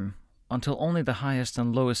time, until only the highest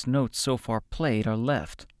and lowest notes so far played are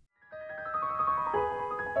left.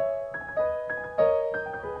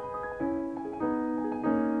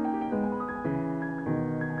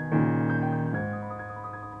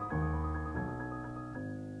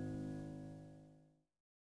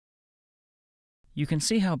 You can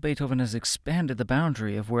see how Beethoven has expanded the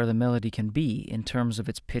boundary of where the melody can be in terms of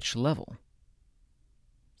its pitch level.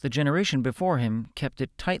 The generation before him kept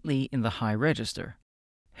it tightly in the high register.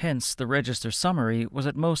 Hence, the register summary was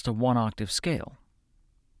at most a 1-octave scale.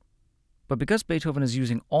 But because Beethoven is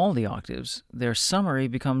using all the octaves, their summary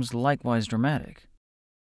becomes likewise dramatic.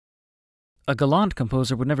 A galant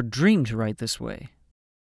composer would never dream to write this way.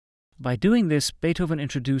 By doing this, Beethoven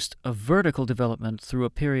introduced a vertical development through a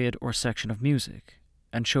period or section of music,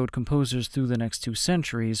 and showed composers through the next 2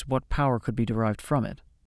 centuries what power could be derived from it.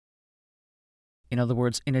 In other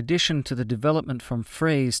words, in addition to the development from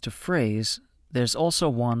phrase to phrase, there's also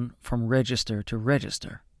one from register to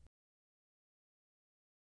register.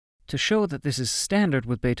 To show that this is standard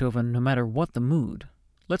with Beethoven no matter what the mood,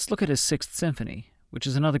 let's look at his 6th Symphony, which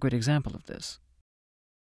is another great example of this.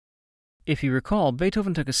 If you recall,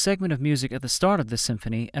 Beethoven took a segment of music at the start of this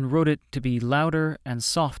symphony and wrote it to be louder and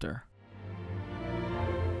softer.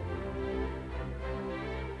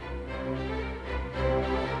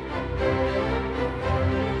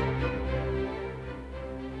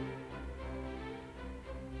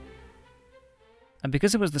 and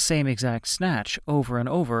because it was the same exact snatch over and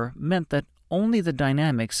over, meant that only the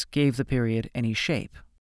dynamics gave the period any shape.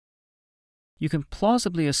 You can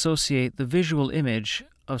plausibly associate the visual image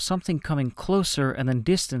of something coming closer and then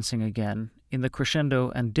distancing again in the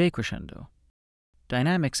crescendo and decrescendo.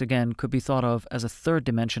 Dynamics, again, could be thought of as a third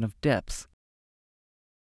dimension of depth.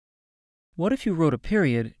 What if you wrote a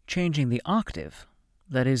period changing the octave,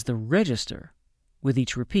 that is, the register, with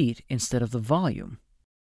each repeat instead of the volume?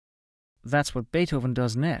 That's what Beethoven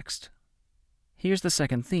does next. Here's the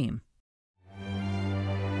second theme.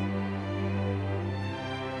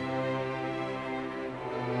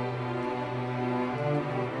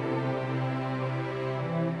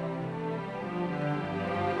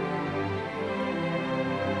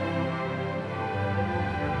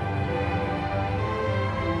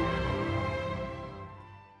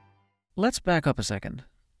 Let's back up a second.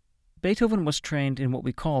 Beethoven was trained in what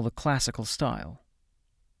we call the classical style.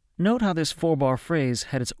 Note how this four-bar phrase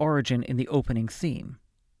had its origin in the opening theme.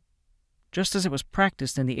 Just as it was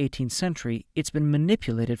practiced in the 18th century, it's been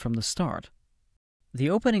manipulated from the start.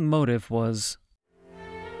 The opening motive was,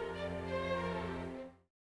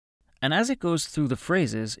 and as it goes through the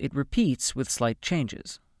phrases, it repeats with slight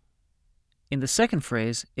changes. In the second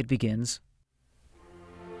phrase, it begins,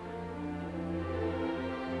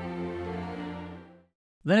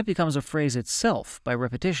 then it becomes a phrase itself by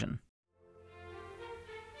repetition.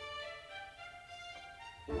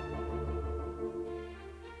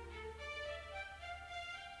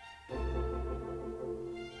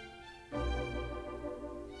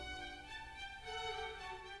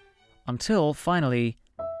 Until, finally,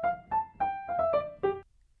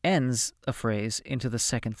 ends a phrase into the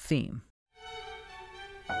second theme.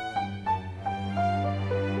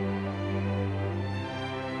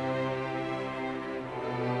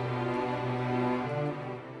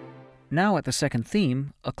 Now at the second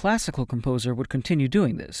theme, a classical composer would continue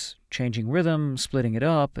doing this, changing rhythm, splitting it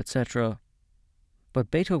up, etc.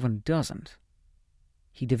 But Beethoven doesn't.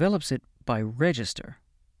 He develops it by register,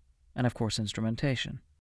 and of course instrumentation.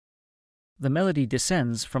 The melody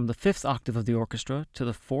descends from the fifth octave of the orchestra to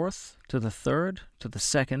the fourth, to the third, to the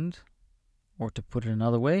second, or to put it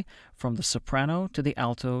another way, from the soprano to the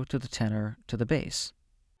alto to the tenor to the bass.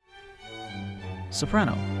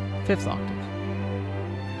 Soprano, fifth octave.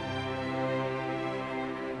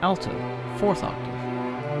 Alto, fourth octave.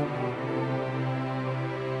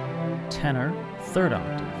 Tenor, third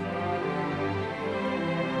octave.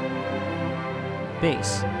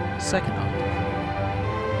 Bass, second octave.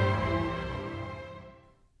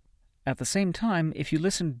 At the same time, if you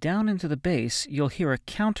listen down into the bass, you'll hear a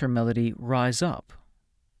counter melody rise up.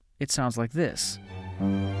 It sounds like this.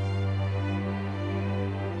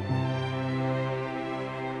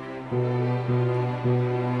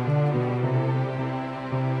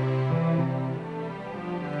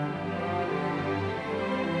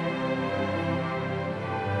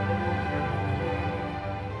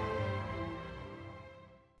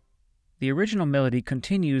 The original melody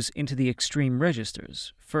continues into the extreme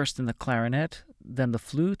registers, first in the clarinet, then the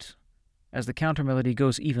flute, as the counter melody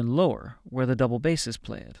goes even lower, where the double basses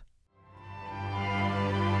play it.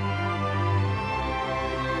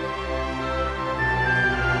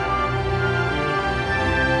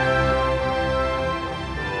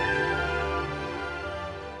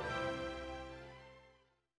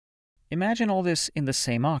 Imagine all this in the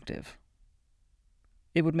same octave.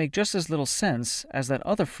 It would make just as little sense as that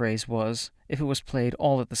other phrase was if it was played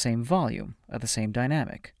all at the same volume, at the same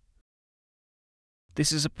dynamic.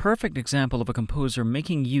 This is a perfect example of a composer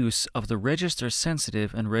making use of the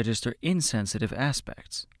register-sensitive and register-insensitive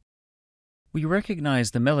aspects. We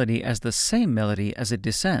recognize the melody as the same melody as it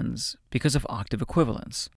descends because of octave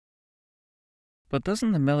equivalence. But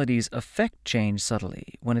doesn't the melody's effect change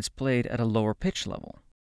subtly when it's played at a lower pitch level?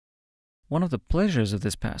 One of the pleasures of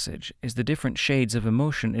this passage is the different shades of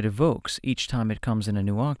emotion it evokes each time it comes in a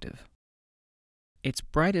new octave. It's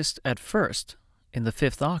brightest at first, in the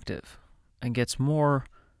fifth octave, and gets more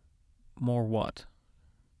what?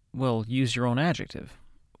 Well, use your own adjective.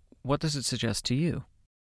 What does it suggest to you?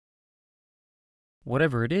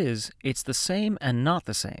 Whatever it is, it's the same and not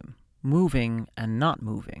the same, moving and not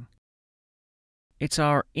moving. It's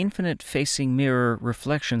our infinite facing mirror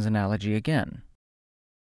reflections analogy again.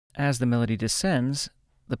 As the melody descends,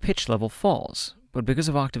 the pitch level falls, but because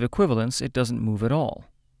of octave equivalence, it doesn't move at all.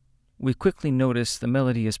 We quickly notice the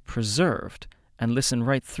melody is preserved and listen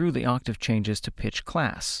right through the octave changes to pitch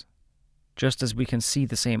class, just as we can see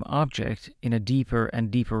the same object in a deeper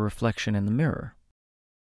and deeper reflection in the mirror.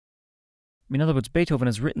 In other words, Beethoven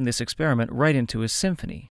has written this experiment right into his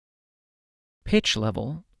symphony. Pitch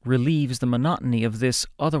level, relieves the monotony of this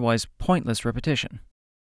otherwise pointless repetition.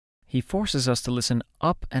 He forces us to listen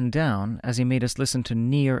up and down as he made us listen to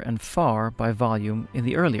near and far by volume in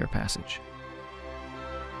the earlier passage.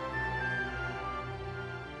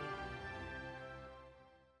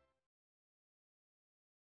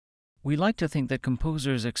 We like to think that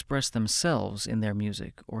composers express themselves in their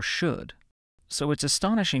music, or should. So it's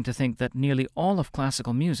astonishing to think that nearly all of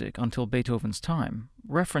classical music, until Beethoven's time,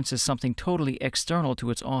 references something totally external to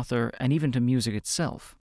its author and even to music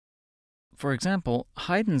itself. For example,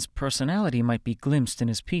 Haydn's personality might be glimpsed in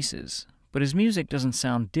his pieces, but his music doesn't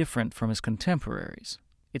sound different from his contemporaries.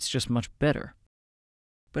 It's just much better.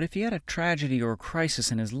 But if he had a tragedy or a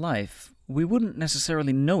crisis in his life, we wouldn't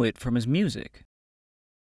necessarily know it from his music.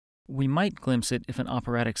 We might glimpse it if an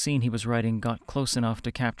operatic scene he was writing got close enough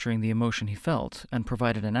to capturing the emotion he felt and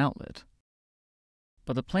provided an outlet.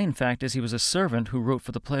 But the plain fact is he was a servant who wrote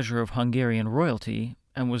for the pleasure of Hungarian royalty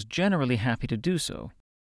and was generally happy to do so.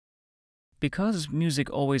 Because music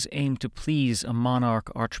always aimed to please a monarch,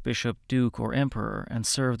 archbishop, duke, or emperor and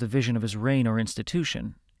serve the vision of his reign or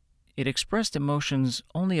institution, it expressed emotions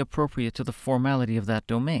only appropriate to the formality of that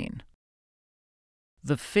domain.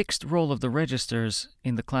 The fixed role of the registers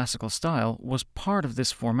in the classical style was part of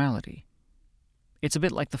this formality. It's a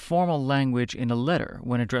bit like the formal language in a letter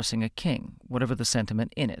when addressing a king, whatever the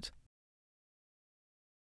sentiment in it.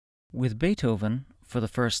 With Beethoven, for the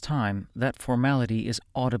first time, that formality is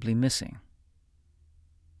audibly missing.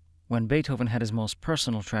 When Beethoven had his most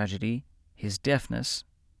personal tragedy, his deafness,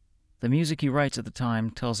 the music he writes at the time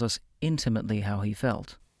tells us intimately how he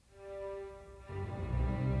felt.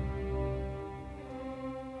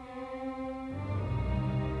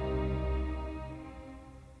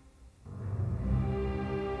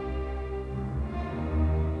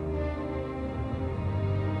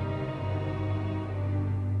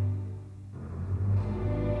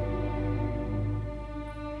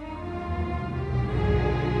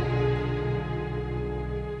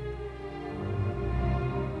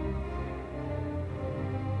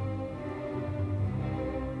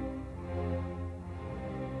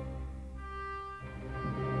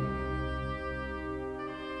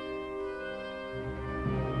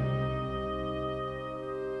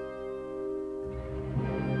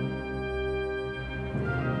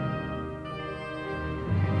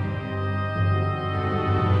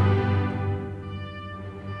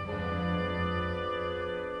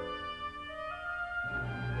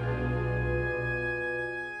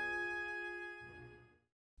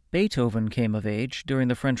 Beethoven came of age during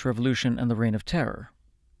the French Revolution and the Reign of Terror,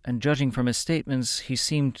 and judging from his statements, he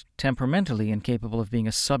seemed temperamentally incapable of being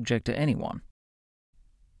a subject to anyone.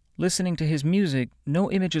 Listening to his music,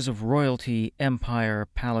 no images of royalty, empire,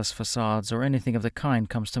 palace facades, or anything of the kind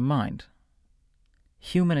comes to mind.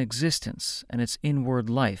 Human existence and its inward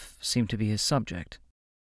life seem to be his subject.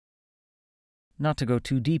 Not to go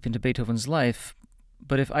too deep into Beethoven's life,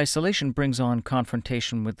 but if isolation brings on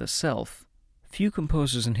confrontation with the self, few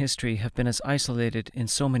composers in history have been as isolated in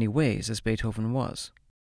so many ways as Beethoven was.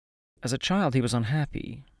 As a child, he was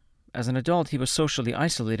unhappy. As an adult, he was socially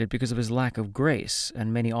isolated because of his lack of grace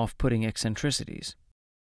and many off-putting eccentricities.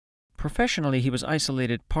 Professionally, he was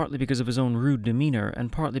isolated partly because of his own rude demeanor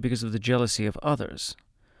and partly because of the jealousy of others,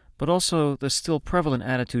 but also the still prevalent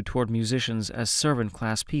attitude toward musicians as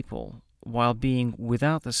servant-class people, while being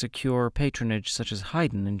without the secure patronage such as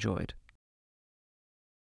Haydn enjoyed.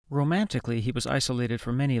 Romantically, he was isolated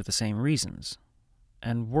for many of the same reasons,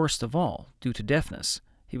 and worst of all, due to deafness,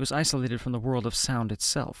 he was isolated from the world of sound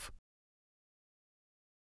itself.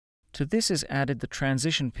 To this is added the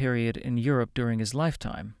transition period in Europe during his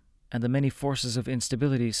lifetime, and the many forces of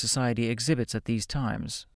instability society exhibits at these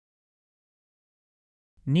times.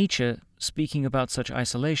 Nietzsche, speaking about such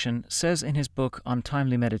isolation, says in his book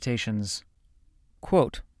Untimely Meditations,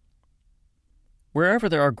 quote, "Wherever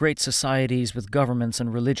there are great societies with governments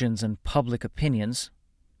and religions and public opinions,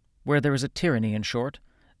 where there is a tyranny, in short,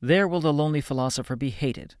 there will the lonely philosopher be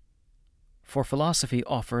hated. For philosophy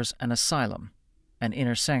offers an asylum, an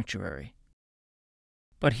inner sanctuary.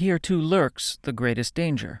 But here too lurks the greatest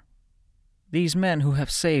danger. These men who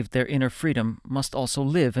have saved their inner freedom must also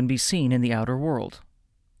live and be seen in the outer world.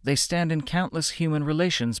 They stand in countless human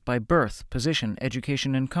relations by birth, position,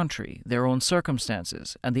 education, and country, their own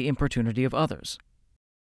circumstances, and the importunity of others.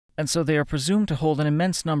 And so they are presumed to hold an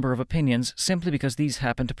immense number of opinions simply because these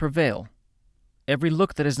happen to prevail. Every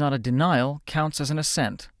look that is not a denial counts as an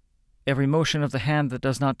assent. Every motion of the hand that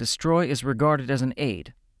does not destroy is regarded as an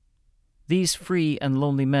aid. These free and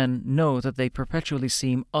lonely men know that they perpetually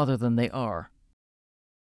seem other than they are.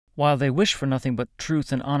 While they wish for nothing but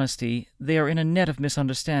truth and honesty, they are in a net of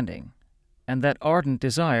misunderstanding, and that ardent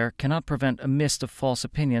desire cannot prevent a mist of false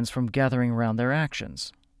opinions from gathering around their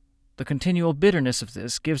actions. The continual bitterness of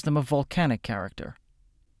this gives them a volcanic character.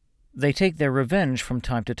 They take their revenge from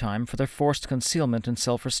time to time for their forced concealment and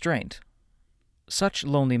self-restraint. Such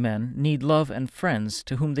lonely men need love and friends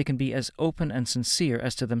to whom they can be as open and sincere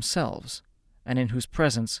as to themselves, and in whose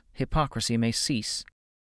presence hypocrisy may cease.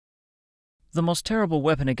 The most terrible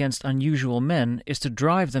weapon against unusual men is to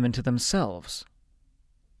drive them into themselves.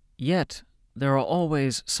 Yet, there are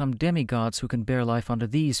always some demigods who can bear life under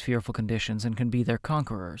these fearful conditions and can be their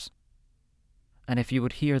conquerors. And if you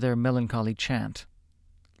would hear their melancholy chant,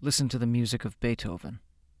 listen to the music of Beethoven."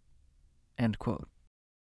 End quote.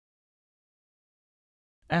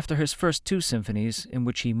 After his first two symphonies, in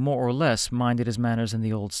which he more or less minded his manners in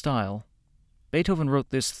the old style, Beethoven wrote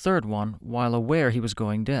this third one while aware he was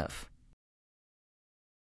going deaf.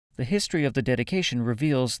 The history of the dedication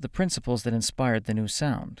reveals the principles that inspired the new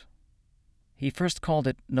sound. He first called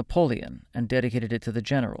it Napoleon and dedicated it to the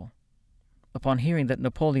general. Upon hearing that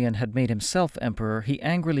Napoleon had made himself emperor, he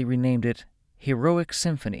angrily renamed it Heroic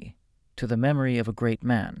Symphony, to the memory of a great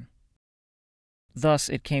man. Thus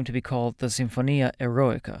it came to be called the Sinfonia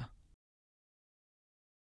Eroica.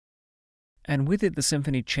 And with it the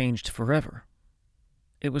symphony changed forever.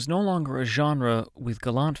 It was no longer a genre with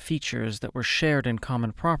gallant features that were shared in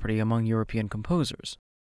common property among European composers.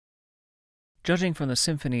 Judging from the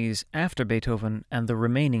symphonies after Beethoven and the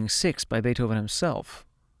remaining 6 by Beethoven himself,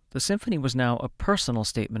 the symphony was now a personal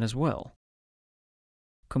statement as well.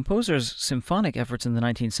 Composers' symphonic efforts in the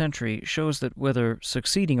 19th century shows that whether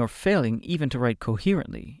succeeding or failing even to write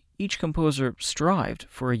coherently, each composer strived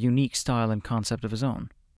for a unique style and concept of his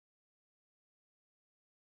own.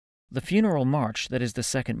 The funeral march, that is the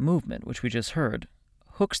second movement, which we just heard,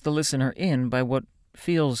 hooks the listener in by what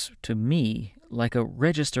feels, to me, like a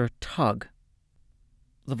register tug.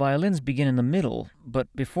 The violins begin in the middle, but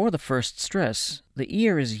before the first stress, the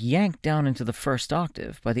ear is yanked down into the first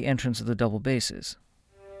octave by the entrance of the double basses.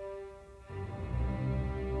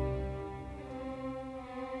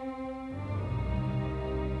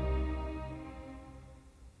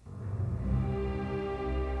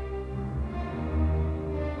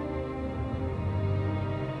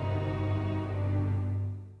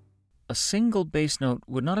 A single bass note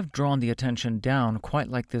would not have drawn the attention down quite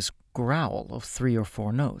like this growl of 3 or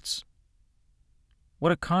 4 notes.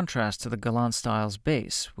 What a contrast to the galant style's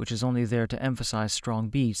bass, which is only there to emphasize strong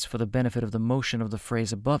beats for the benefit of the motion of the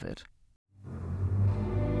phrase above it.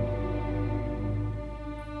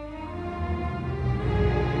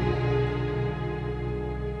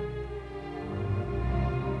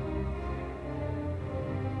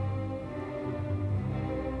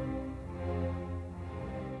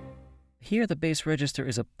 Here the bass register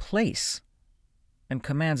is a place and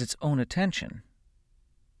commands its own attention.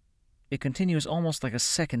 It continues almost like a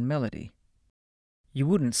second melody. You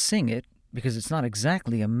wouldn't sing it because it's not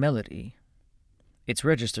exactly a melody. It's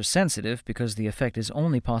register sensitive because the effect is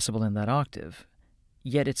only possible in that octave,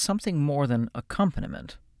 yet it's something more than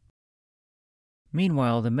accompaniment.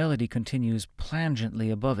 Meanwhile, the melody continues plangently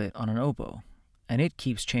above it on an oboe, and it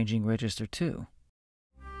keeps changing register too.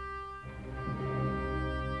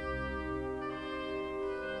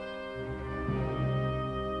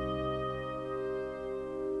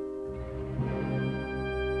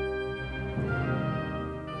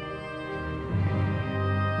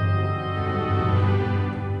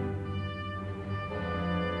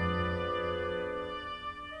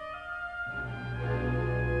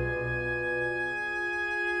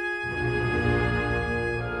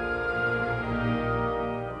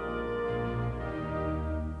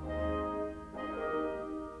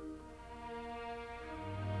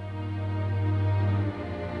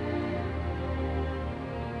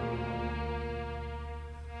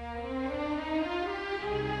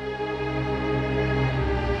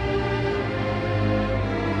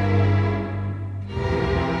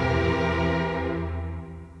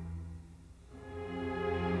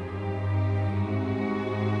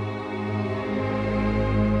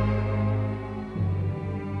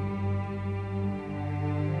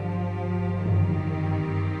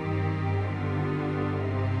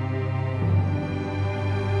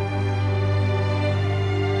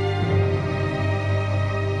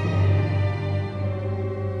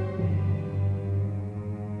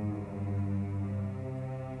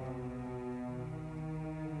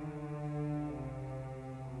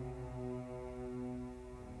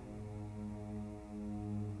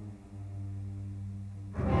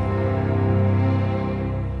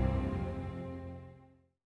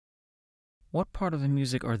 What part of the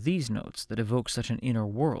music are these notes that evoke such an inner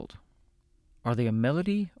world? Are they a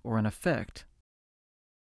melody or an effect?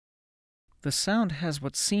 The sound has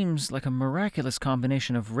what seems like a miraculous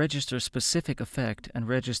combination of register-specific effect and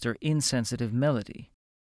register-insensitive melody.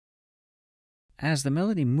 As the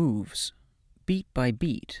melody moves, beat by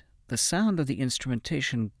beat, the sound of the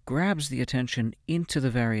instrumentation grabs the attention into the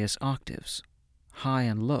various octaves, high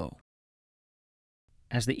and low.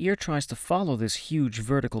 As the ear tries to follow this huge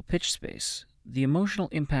vertical pitch space, the emotional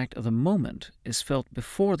impact of the moment is felt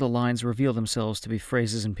before the lines reveal themselves to be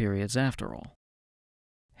phrases and periods after all.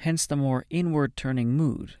 Hence the more inward-turning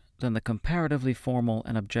mood than the comparatively formal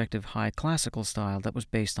and objective high classical style that was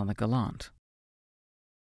based on the Galant.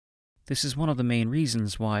 This is one of the main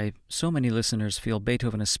reasons why so many listeners feel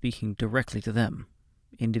Beethoven is speaking directly to them,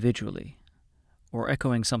 individually, or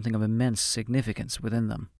echoing something of immense significance within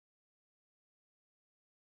them.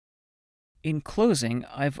 In closing,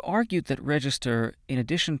 I've argued that register, in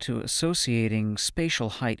addition to associating spatial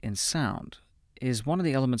height in sound, is one of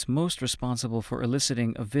the elements most responsible for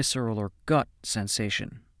eliciting a visceral or gut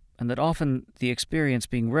sensation, and that often the experience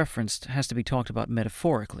being referenced has to be talked about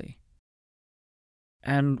metaphorically.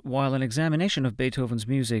 And while an examination of Beethoven's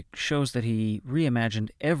music shows that he reimagined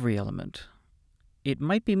every element, it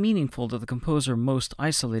might be meaningful that the composer most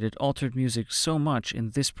isolated altered music so much in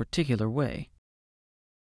this particular way.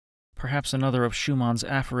 Perhaps another of Schumann's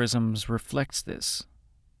aphorisms reflects this.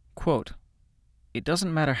 Quote, "It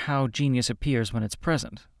doesn't matter how genius appears when it's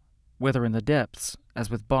present, whether in the depths, as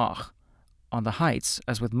with Bach, on the heights,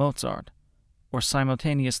 as with Mozart, or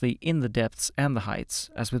simultaneously in the depths and the heights,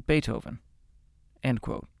 as with Beethoven." End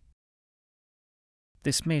quote.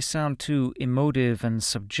 This may sound too emotive and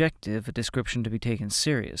subjective a description to be taken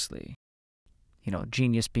seriously.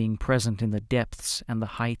 Genius being present in the depths and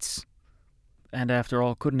the heights. And after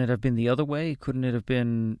all, couldn't it have been the other way? Couldn't it have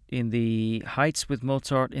been in the heights with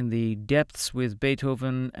Mozart, in the depths with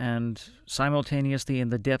Beethoven, and simultaneously in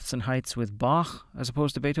the depths and heights with Bach, as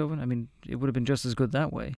opposed to Beethoven? I mean, it would have been just as good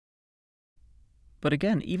that way. But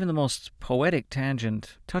again, even the most poetic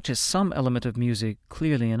tangent touches some element of music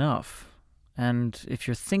clearly enough. And if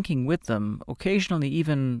you're thinking with them, occasionally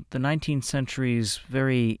even the 19th century's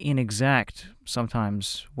very inexact,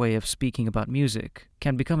 sometimes, way of speaking about music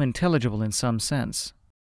can become intelligible in some sense.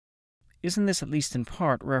 Isn't this at least in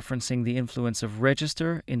part referencing the influence of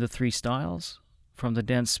register in the three styles? From the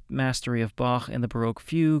dense mastery of Bach in the Baroque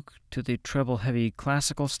fugue to the treble-heavy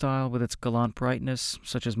classical style with its galant brightness,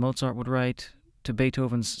 such as Mozart would write, to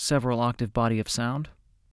Beethoven's several-octave body of sound?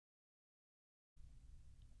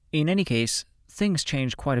 In any case, things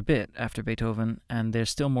change quite a bit after Beethoven, and there's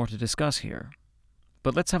still more to discuss here.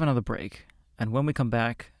 But let's have another break, and when we come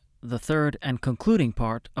back, the third and concluding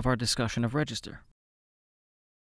part of our discussion of register.